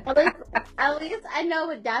Titan. At least I know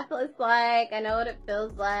what death looks like. I know what it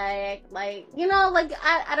feels like.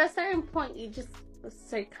 At a certain point, you just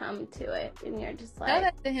succumb to it, and you're just like. Shout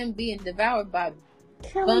out to him being devoured by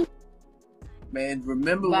Man,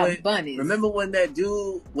 remember bunnies. when that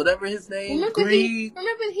dude, whatever his name, Remember Greed?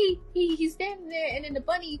 he's standing there, and then the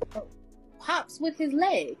bunny hops with his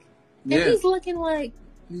leg, and Yeah. he's looking like,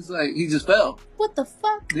 He just fell. what the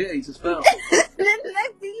fuck? Yeah, he just fell. And then the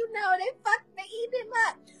next thing you know, they eat him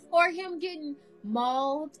up. Or him getting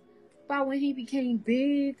mauled by when he became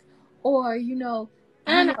big. Or, I don't know.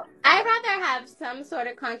 I'd rather have some sort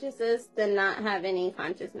of consciousness than not have any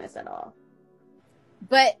consciousness at all.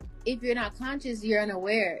 But if you're not conscious, you're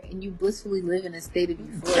unaware, and you blissfully live in a state of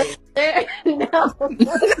euphoria. No.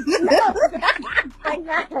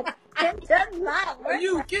 It does not work. Are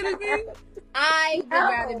you kidding me? I would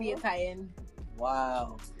rather be a Titan.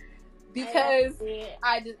 Wow. Because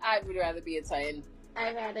I would rather be a Titan.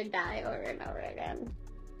 I'd rather die over and over again.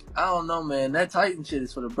 I don't know, man. That Titan shit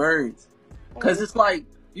is for the birds. Because it's like,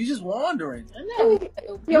 you just wandering. I know.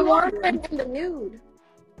 You're wandering in the nude.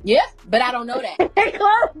 Yeah, but I don't know that.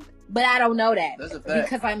 But I don't know that. That's a fact.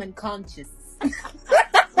 Because I'm unconscious.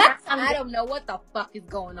 I don't know what the fuck is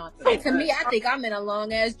going on. To me, I think I'm in a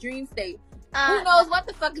long-ass dream state. Who knows what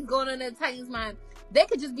the fuck is going on in Titan's mind? They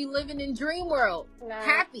could just be living in dream world. No.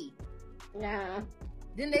 Happy. No.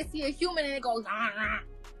 Then they see a human and it goes,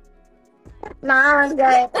 Nah, I'm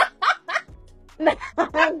good.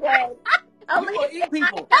 I'm good. She's gonna eat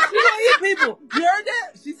people. She's gonna eat people. You heard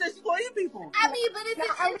that? She said she's gonna eat people. I mean, but it's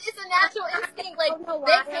a natural instinct. Like,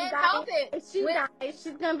 they can't help it. If she dies,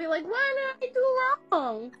 she's gonna be like, what did I do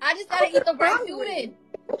wrong? I just gotta eat the right human.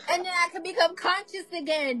 And then I can become conscious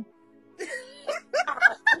again. I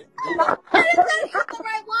just gotta eat the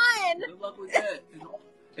right one. Good luck with that.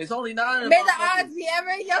 It's only 9 of May them. the odds be ever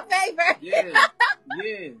in your favor.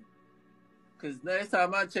 Yeah. Because next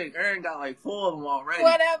time I check, Aaron got like 4 of them already.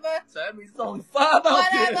 Whatever. So that means it's only 5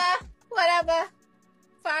 out there. Whatever.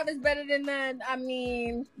 5 is better than none. I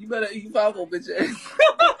mean. You better eat Falco, bitch ass.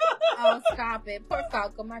 Oh, stop it. Poor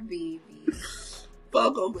Falco, my baby.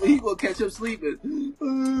 Falco, he gonna catch up sleeping.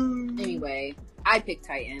 Anyway, I pick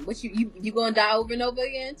Titan. What you gonna die over and over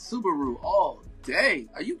again? Subaru, all day.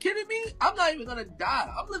 Are you kidding me? I'm not even gonna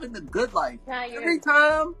die. I'm living the good life. Yeah,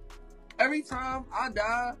 Every time I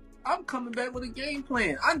die, I'm coming back with a game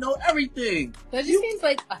plan. I know everything. That just seems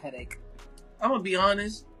like a headache. I'm gonna be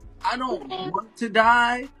honest. I don't want to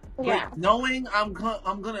die, Yeah. but knowing I'm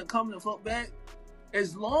gonna come the fuck back,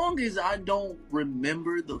 as long as I don't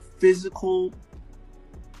remember the physical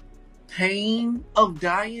pain of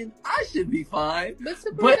dying, I should be fine. But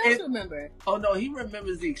Superman does remember. Oh no, he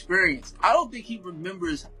remembers the experience. I don't think he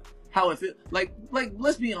remembers how it feels. Like,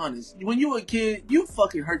 let's be honest. When you were a kid, you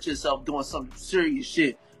fucking hurt yourself doing some serious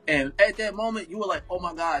shit. And at that moment, you were like, oh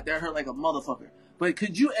my God, that hurt like a motherfucker. But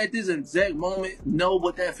could you at this exact moment know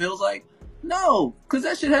what that feels like? No, because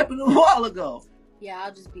that shit happened a while ago.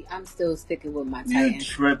 Yeah, I'm still sticking with my Titan. You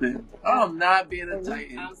tripping. I'm not being a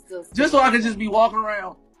Titan. I'm still just so I can just be walking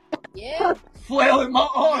around. Yeah. Flailing my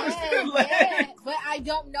arms and legs. Yeah. But I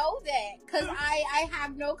don't know that because I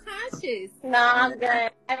have no conscience. No, I'm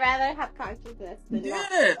good. I'd rather have consciousness than Yeah,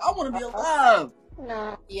 not. I want to be alive.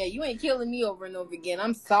 No. Yeah, you ain't killing me over and over again.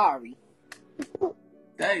 I'm sorry.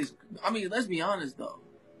 That is, I mean, let's be honest though.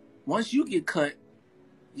 Once you get cut,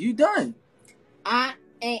 you done. I'm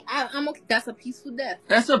okay. That's a peaceful death.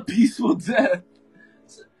 That's a peaceful death.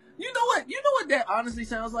 You know what? You know what that honestly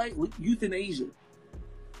sounds like? Euthanasia.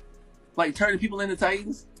 Like turning people into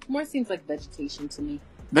Titans. More seems like vegetation to me.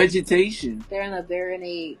 Vegetation. They're in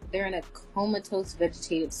a comatose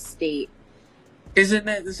vegetative state. Isn't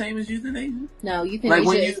that the same as euthanasia? No, euthanasia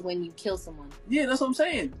like is when you kill someone. Yeah, that's what I'm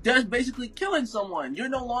saying. That's basically killing someone. You're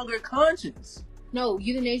no longer conscious. No,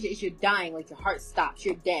 euthanasia is you're dying, like your heart stops,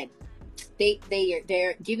 you're dead.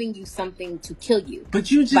 They're giving you something to kill you.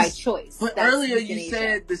 But you just by choice. But That's earlier euthanasia. you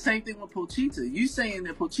said the same thing with Pochita. You saying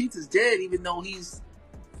that Pochita's dead even though he's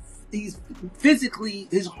physically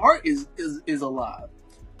his heart is alive.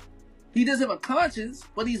 He doesn't have a conscience,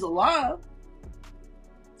 but he's alive.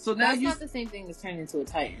 So now that's not the same thing as turning into a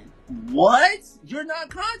Titan. What? You're not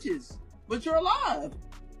conscious, but you're alive.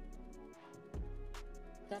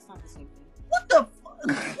 That's not the same thing. What the fuck?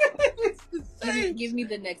 It's the same. Give me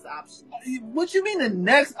the next option. What you mean the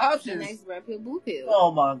next option? The next red pill, blue pill.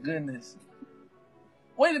 Oh my goodness.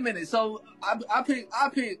 Wait a minute. So I pick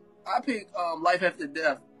life after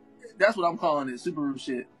death. That's what I'm calling it. Subaru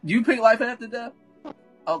shit. Do you pick life after death?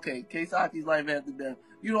 Okay, Keisaki's life after death.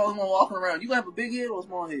 You know I'm walking around. You gonna have a big head or a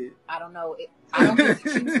small head? I don't know. I don't get to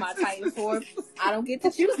choose my Titan form. I don't get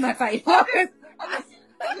to choose my Titan form.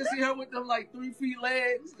 I can see her with them like 3 feet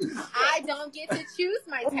legs. I don't get to choose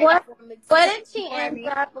my Titan form. What if she ends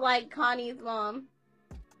up like Connie's mom?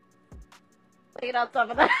 Laid on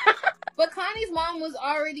top of that. But Connie's mom was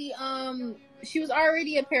already she was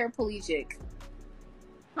already a paraplegic.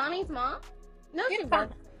 Connie's mom? No, Yeah, she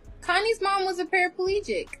wasn't. Connie's mom was a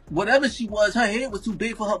paraplegic. Whatever she was, her head was too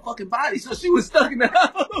big for her fucking body, so she was stuck in the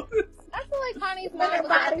house. I feel like Connie's mom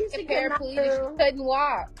was a paraplegic. She couldn't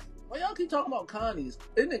walk. Why y'all keep talking about Connie's?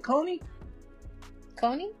 Isn't it Connie?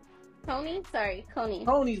 Connie? Connie? Sorry, Connie.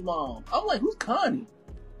 Connie's mom. I'm like, who's Connie?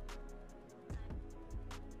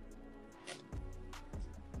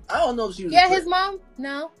 I don't know if she was. Yeah, his mom?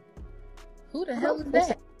 No. Who the hell is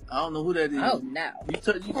that? I don't know who that is. Oh, no. You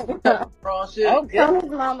took wrong shit. Oh, good.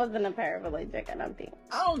 Connie's mom wasn't a paraplegic, I don't think.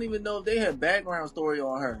 I don't even know if they had background story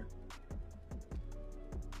on her.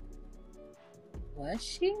 Was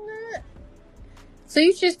she not? So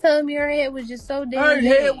you just telling me her head was just so damn Her big?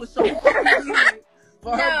 head was so fucking big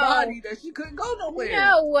for her No. body that she couldn't go nowhere.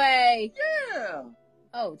 No way. Yeah.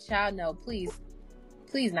 Oh, child, no. Please.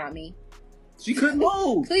 Please not me. She couldn't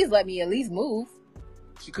move. Please let me at least move.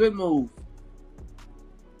 She couldn't move.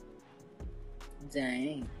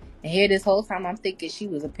 Dang. And here this whole time I'm thinking she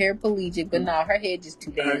was a paraplegic, but no, her head just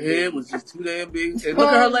too damn Her big. head was just too damn big. And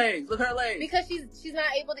look at her legs. Look at her legs. Because she's not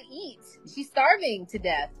able to eat. She's starving to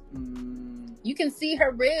death. You can see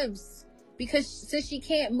her ribs because since she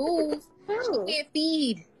can't move, she can't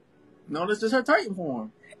feed. No, this is her Titan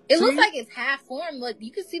form. It See? looks like it's half formed. Look,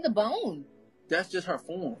 you can see the bone. That's just her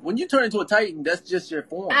form. When you turn into a Titan, that's just your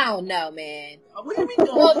form. I don't know, man. What do you mean?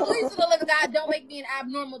 Well, please, for the love of God, don't make me an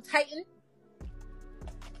abnormal Titan.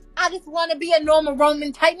 I just want to be a normal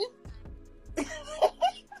Roman Titan.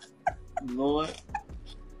 Lord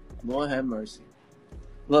have mercy.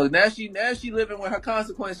 Look, now she living with her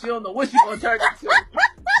consequence. She don't know what she's gonna turn into.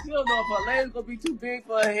 She don't know if her legs gonna be too big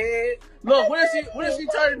for her head. Look, what if she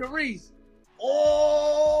turn into Reese?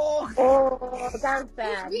 Oh, that's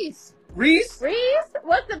sad. Reese. Reese?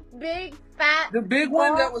 What's the big fat? The big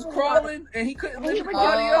one that was crawling and he couldn't lift his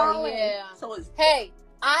body up. Oh, yeah. So it's Hey,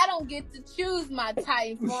 I don't get to choose my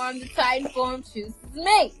Titan form. The Titan form chooses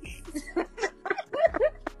me.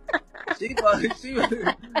 She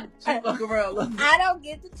fuck around. Look. I don't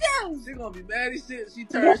get to choose. She gonna be mad as shit. She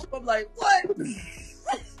turns. I'm like, what?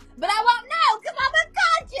 But I won't know because I'm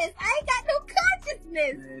unconscious. I ain't got no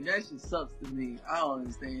consciousness. Man, that shit sucks to me. I don't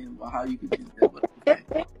understand how you could do that. But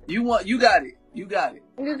okay. You got it. You got it.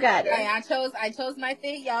 You got it. Hey, I chose my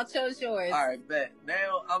thing. Y'all chose yours. All right, bet.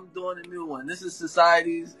 Now I'm doing a new one. This is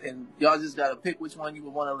societies, and y'all just gotta pick which one you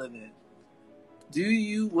would want to live in.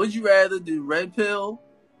 Would you rather do Red Pill,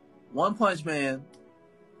 One Punch Man,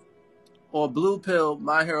 or Blue Pill,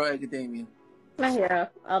 My Hero Academia? My Hero,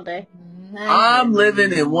 all day. I'm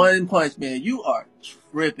living in One Punch Man. You are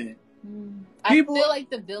tripping. I feel like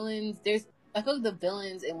the villains. I feel like the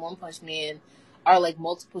villains in One Punch Man are like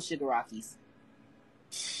multiple Shigarakis.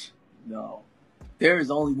 No, there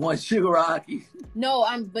is only one Shigaraki.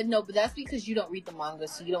 But that's because you don't read the manga,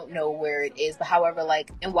 so you don't know where it is. But however,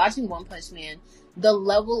 like in watching One Punch Man, the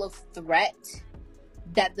level of threat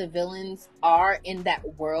that the villains are in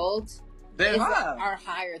that world are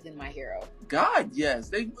higher than My Hero. God, yes,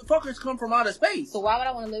 they fuckers come from outer space. So why would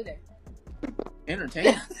I want to live there?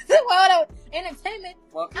 Entertainment. Entertainment.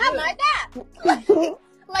 Fuck I'm like that. Like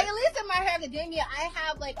at least in My Hero Academia, I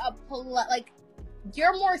have like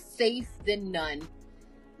you're more safe than none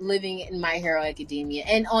living in My Hero Academia.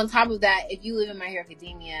 And on top of that, if you live in My Hero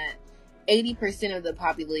Academia, 80% of the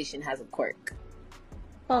population has a quirk.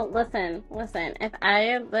 Well, listen. If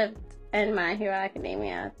I lived in My Hero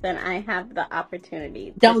Academia, then I have the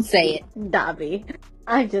opportunity. Don't say it. Dabi.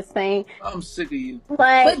 I'm just saying. I'm sick of you.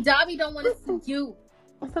 But Dabi don't want to see you.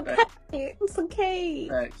 It's okay. It's okay.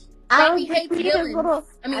 Thanks. Dabi hates villains.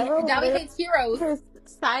 Dabi hates heroes. His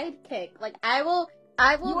sidekick. Like I will.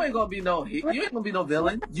 You ain't gonna be no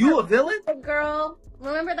villain. You a villain? The girl.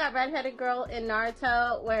 Remember that redheaded girl in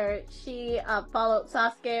Naruto where she followed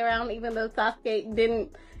Sasuke around even though Sasuke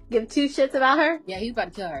didn't give two shits about her? Yeah, he's about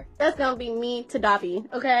to kill her. That's gonna be me to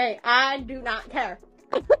Dabi. Okay, I do not care.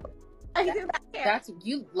 I do not care. That's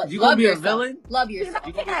you. You gonna be a villain? Love yourself.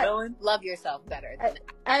 You gonna be a villain? Love yourself better.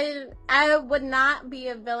 I would not be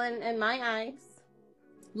a villain in my eyes.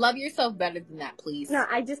 Love yourself better than that, please. No,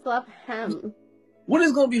 I just love him. What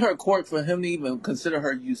is gonna be her quirk for him to even consider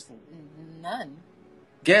her useful? None.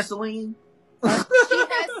 Gasoline? She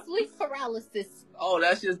has sleep paralysis. Oh,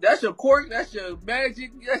 that's your quirk. That's your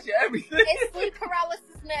magic. That's your everything. It's sleep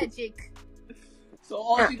paralysis magic. So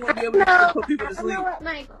all she's gonna be able to do is put people to sleep. I don't know what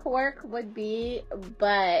my quirk would be,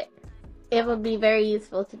 but it would be very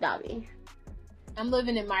useful to Dabi. I'm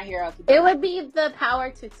living in My Hero. It would be the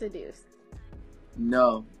power to seduce.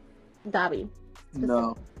 No. Dabi.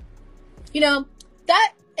 No. You know,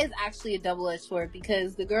 that is actually a double-edged sword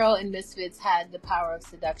because the girl in Misfits had the power of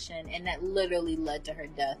seduction, and that literally led to her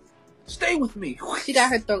death. Stay with me. She got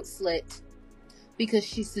her throat slit because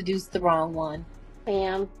she seduced the wrong one.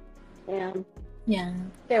 Damn. Yeah.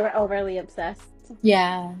 They were overly obsessed.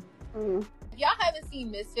 Yeah. Mm. If y'all haven't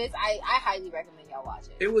seen Misfits, I highly recommend y'all watch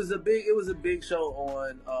it. It was a big show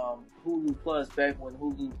on Hulu Plus back when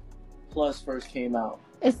Hulu Plus first came out.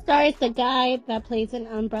 It stars the guy that plays in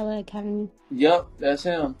Umbrella Academy. Yep, that's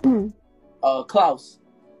him. Klaus.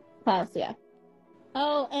 Klaus, yeah.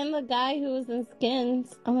 Oh, and the guy who was in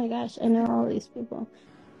Skins. Oh my gosh, I know all these people.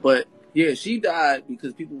 But yeah, she died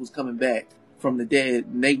because people was coming back from the dead,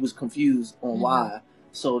 and they was confused on why.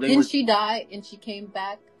 So didn't she die and she came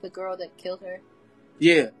back? The girl that killed her.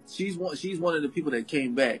 Yeah, she's one of the people that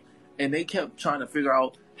came back, and they kept trying to figure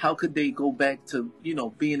out how could they go back to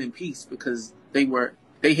being in peace because they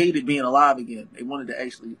hated being alive again. They wanted to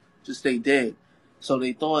actually just stay dead. So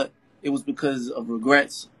they thought it was because of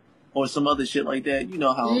regrets or some other shit like that. You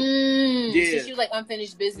know how? Yeah. So she was like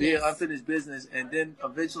unfinished business. Yeah, unfinished business. And then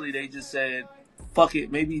eventually they just said, fuck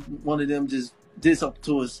it. Maybe one of them just did something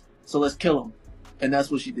to us. So let's kill him. And that's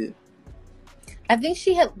what she did. I think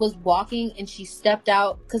she was walking and she stepped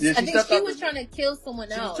out because I think she was trying to kill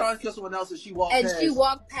someone else. She was trying to kill someone else and she walked past. She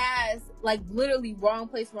walked past, like literally wrong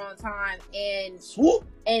place, wrong time, and swoop,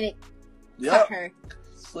 and it cut her.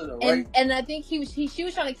 Slid her right. And I think she was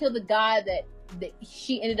trying to kill the guy that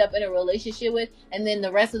she ended up in a relationship with, and then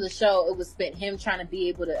the rest of the show it was spent him trying to be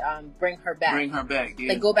able to bring her back, yeah.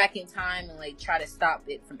 Like go back in time and like try to stop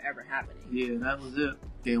it from ever happening. Yeah, that was it.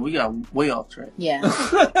 Yeah, we got way off track. Yeah,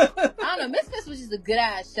 I don't know. Misfits was just a good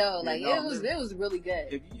ass show. Like it was really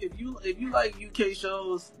good. If you like UK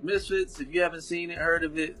shows, Misfits, if you haven't seen it, heard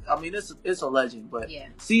of it, I mean it's a legend. But yeah.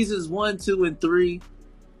 Seasons 1, 2, and 3,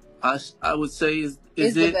 I would say is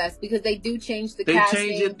the best because they do change the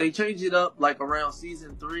casting. They change it up like around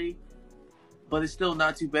season 3, but it's still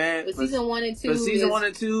not too bad. But season 1 and 2. But season 1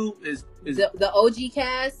 and 2 is the OG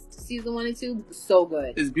cast. Season 1 and 2 so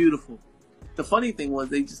good. It's beautiful. The funny thing was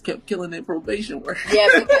they just kept killing their probation workers. Yeah,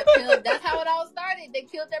 they kept killing. That's how it all started. They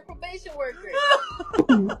killed their probation workers.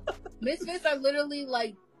 Misfits are literally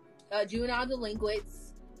like juvenile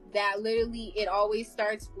delinquents. That literally, it always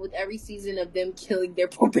starts with every season of them killing their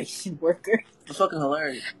probation worker. It's fucking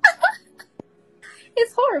hilarious.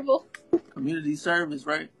 It's horrible. Community service,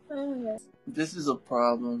 right? Oh, This is a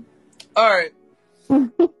problem. All right.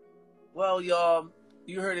 Well, y'all,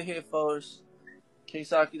 you heard it here first.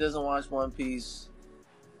 Keisaki doesn't watch One Piece.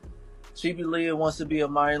 Chibi Leah wants to be a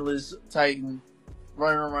mindless Titan,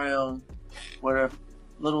 running around with her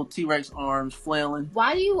little T-Rex arms flailing.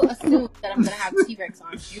 Why do you assume that I'm gonna have T-Rex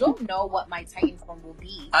arms? You don't know what my Titan form will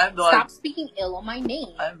be. I have no Stop idea. speaking ill on my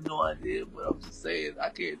name. I have no idea, but I'm just saying I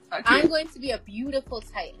can't. I'm going to be a beautiful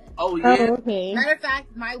Titan. Oh yeah. Oh, okay. Matter of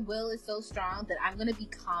fact, my will is so strong that I'm gonna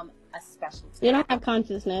become a special Titan. You don't have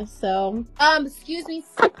consciousness, so Excuse me.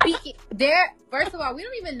 Speaking there, first of all, we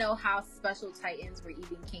don't even know how special Titans were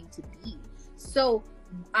even came to be. So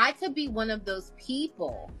I could be one of those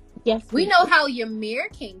people. yes. We know how Ymir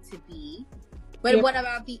came to be, but Yeah. what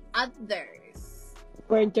about the others?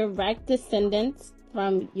 We're direct descendants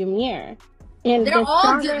from Ymir. And They're all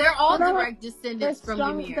hold on. direct descendants from The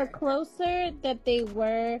Ymir. closer that they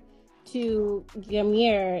were to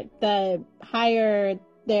Ymir, the higher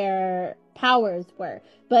their powers were.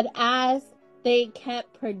 But as they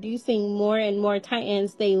kept producing more and more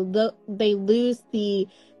Titans, they lose the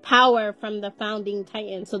power from the founding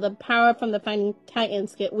Titans. So the power from the founding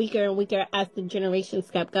Titans get weaker and weaker as the generations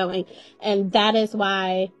kept going. And that is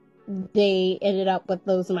why they ended up with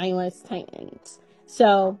those mindless Titans.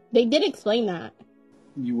 So they did explain that.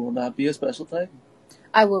 You will not be a special Titan.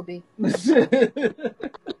 I will be.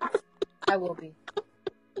 I will be.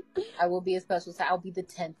 I will be a special Titan. I'll be the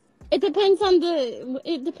 10th. It depends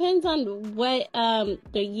on what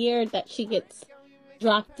the year that she gets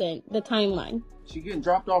dropped in, the timeline. She getting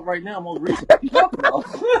dropped off right now, most recently.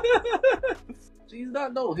 She's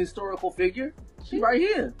not no historical figure. She right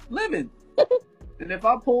here, living. And if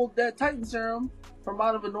I pulled that Titan serum from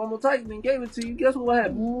out of a normal Titan and gave it to you, guess what would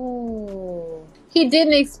happen? Ooh. He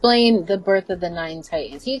didn't explain the birth of the 9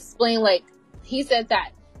 Titans. He explained, he said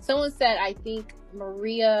that someone said, I think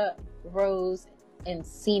Maria, Rose, and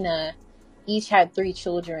Cena each had 3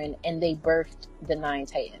 children, and they birthed the 9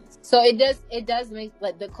 Titans. So it does make,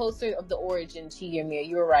 the closer of the origin to Ymir,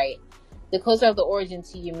 you're right. The closer of the origin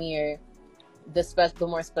to Ymir, the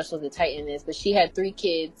more special the Titan is. But she had 3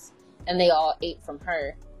 kids, and they all ate from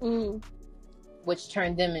her, which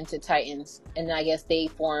turned them into Titans. And I guess they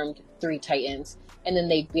formed 3 Titans, and then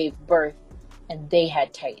they gave birth, and they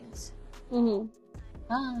had Titans. Mm-hmm.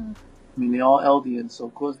 I mean, they all Eldians, so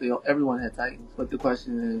of course everyone had Titans. But the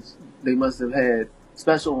question is, they must have had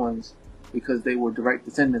special ones because they were direct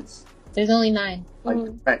descendants. There's only 9. Like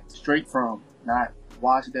direct, straight from, not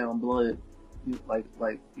washed down blood, like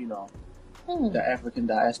the African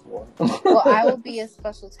diaspora. Well, I will be a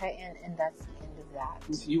special Titan, and that's the end of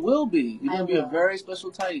that. You will be. You're gonna be a will. very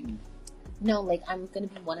special Titan. No, I'm gonna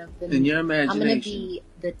be one of the. In your imagination, I'm gonna be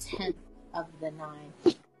the 10th of the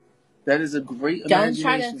 9. That is a great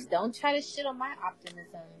imagination. Don't try to shit on my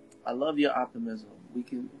optimism. I love your optimism.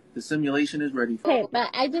 The simulation is ready for Okay, but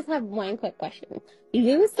I just have one quick question.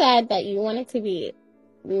 You said that you wanted to be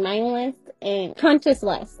mindless and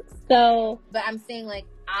conscienceless. So, but I'm saying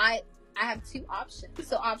I have 2 options.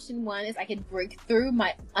 So option 1 is I could break through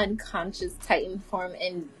my unconscious Titan form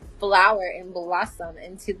and flower and blossom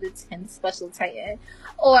into the 10th special Titan,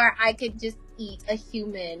 or I could just eat a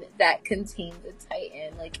human that contains a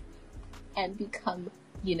Titan, and become,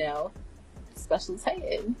 special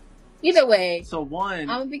Titan. Either way, So one, I'm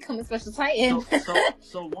gonna become a special Titan.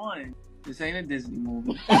 so one. This ain't a Disney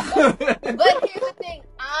movie. But here's the thing: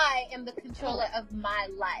 I am the controller of my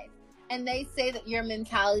life, and they say that your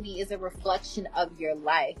mentality is a reflection of your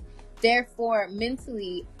life. Therefore,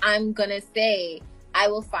 mentally, I'm gonna say I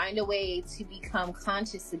will find a way to become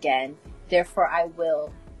conscious again. Therefore, I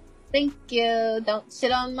will. Thank you. Don't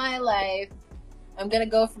shit on my life. I'm gonna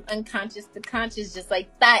go from unconscious to conscious just like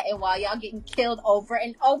that, and while y'all getting killed over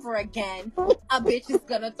and over again, a bitch is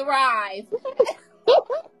gonna thrive.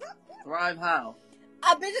 Thrive how?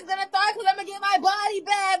 A bitch is gonna thrive because I'm gonna get my body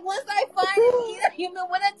back once I finally eat a human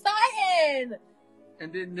with a Titan.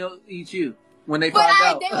 And then they'll eat you when they But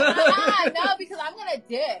find out. no, because I'm gonna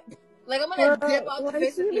dip. I'm gonna dip off the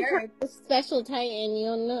face of the earth. special Titan,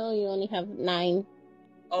 you'll know you only have 9.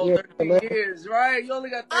 Oh, 13 years, right? You only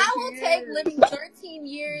got 13 I will years. take living 13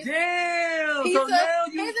 years. Damn! Pizza. So now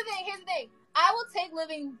you... Here's the thing. I will take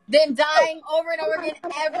living than dying over and over again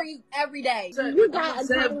every day. You got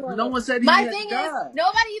no one said he My had thing to is, die.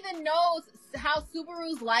 nobody even knows how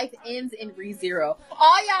Subaru's life ends in ReZero.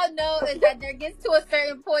 All y'all know is that there gets to a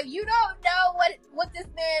certain point. You don't know what this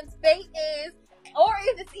man's fate is, or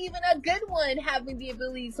if it's even a good one, having the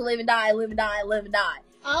ability to live and die, live and die, live and die.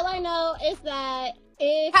 All I know is that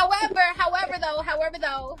if However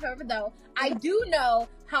though, I do know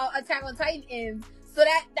how Attack on Titan ends. So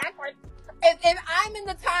that part, if I'm in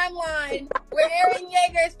the timeline where Eren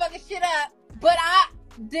Yeager is fucking shit up,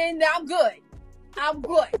 then I'm good. I'm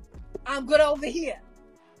good over here.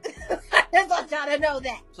 I just want y'all to know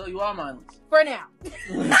that. So you are mindless. For now.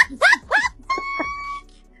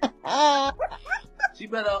 She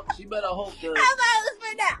better hope I'm mindless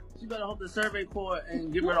for now. she better hope the Survey Corps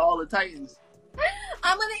and get rid of all the Titans.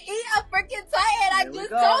 I'm gonna eat a freaking Titan. I just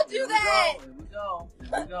told you that. Here we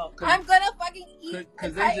go. I'm gonna fucking eat a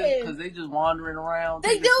Titan. Because they just wandering around.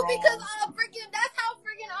 They do because that's how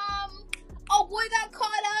oh boy got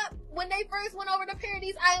caught up when they first went over to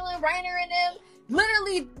Paradise Island. Reiner and them,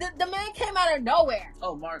 literally the man came out of nowhere.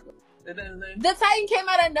 Oh, Marco. Isn't that his name? The Titan came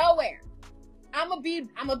out of nowhere. I'ma be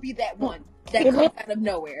that one that comes out of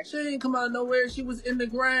nowhere. She didn't come out of nowhere. She was in the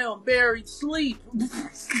ground, buried, sleep.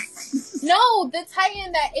 No, the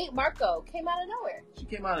Titan that ate Marco came out of nowhere. She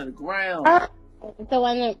came out of the ground. the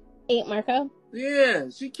one that ate Marco. Yeah,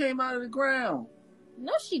 she came out of the ground.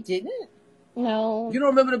 No, she didn't. No. You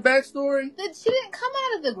don't remember the backstory? She didn't come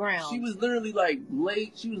out of the ground. She was literally like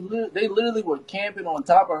late. They literally were camping on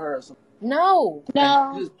top of her or something. No.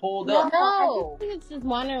 And just pulled up. No. I think it's just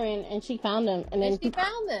wandering, and she found them, and then she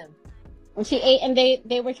found them. And she ate, and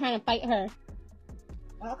they were trying to fight her.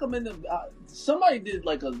 How come somebody did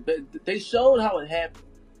they showed how it happened,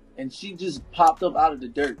 and she just popped up out of the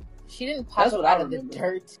dirt. She didn't pop up out of the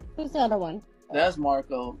dirt. Who's the other one? That's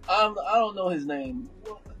Marco. I don't know his name.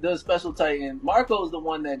 The Special Titan. Marco's the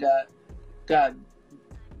one that got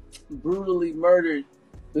brutally murdered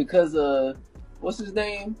because of what's his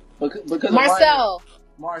name? Because Marcel.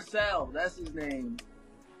 Marcel, that's his name.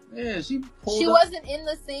 Yeah, she wasn't in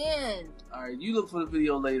the sand. All right, you look for the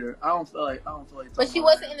video later. I don't feel like. But she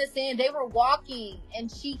wasn't in the sand. They were walking,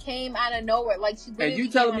 and she came out of nowhere. Like she. And you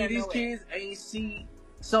telling me these kids ain't see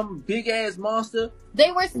some big ass monster?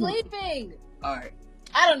 They were sleeping. All right.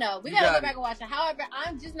 I don't know. We gotta go back and watch it. However,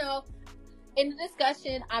 I'm just know in the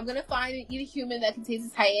discussion, I'm gonna find and eat a human that contains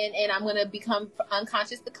a Titan, and I'm gonna become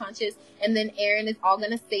unconscious to conscious, and then Eren is all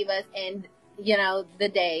gonna save us. And the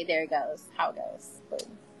day there it goes. How it goes.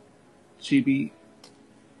 Boom. Chibi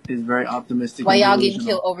is very optimistic. Why y'all getting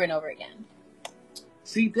killed over and over again?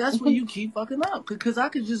 See, that's where you keep fucking up. Because I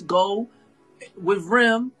could just go with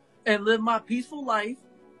Rem and live my peaceful life.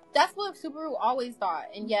 That's what Subaru always thought,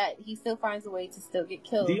 and yet he still finds a way to still get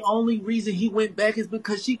killed. The only reason he went back is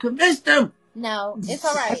because she convinced him. No, it's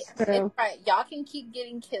all right. It's all right. Y'all can keep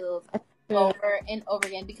getting killed over and over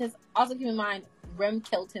again, because also keep in mind, Rem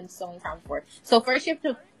killed him so many times before. So first you have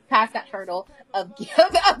to pass that hurdle of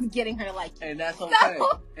getting her to like you. And that's okay.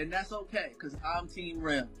 And that's okay, because I'm Team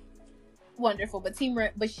Rem. Wonderful, but she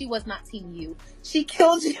was not Team you. She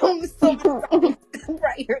killed you so many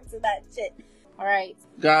prior to that shit. All right.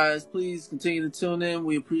 Guys, please continue to tune in.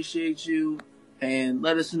 We appreciate you. And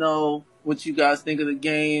let us know what you guys think of the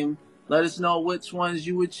game. Let us know which ones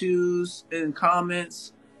you would choose in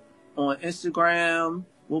comments on Instagram.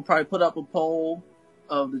 We'll probably put up a poll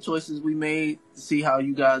of the choices we made to see how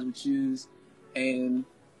you guys would choose. And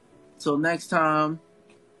till next time.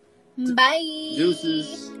 Bye.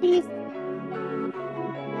 Deuces. Peace.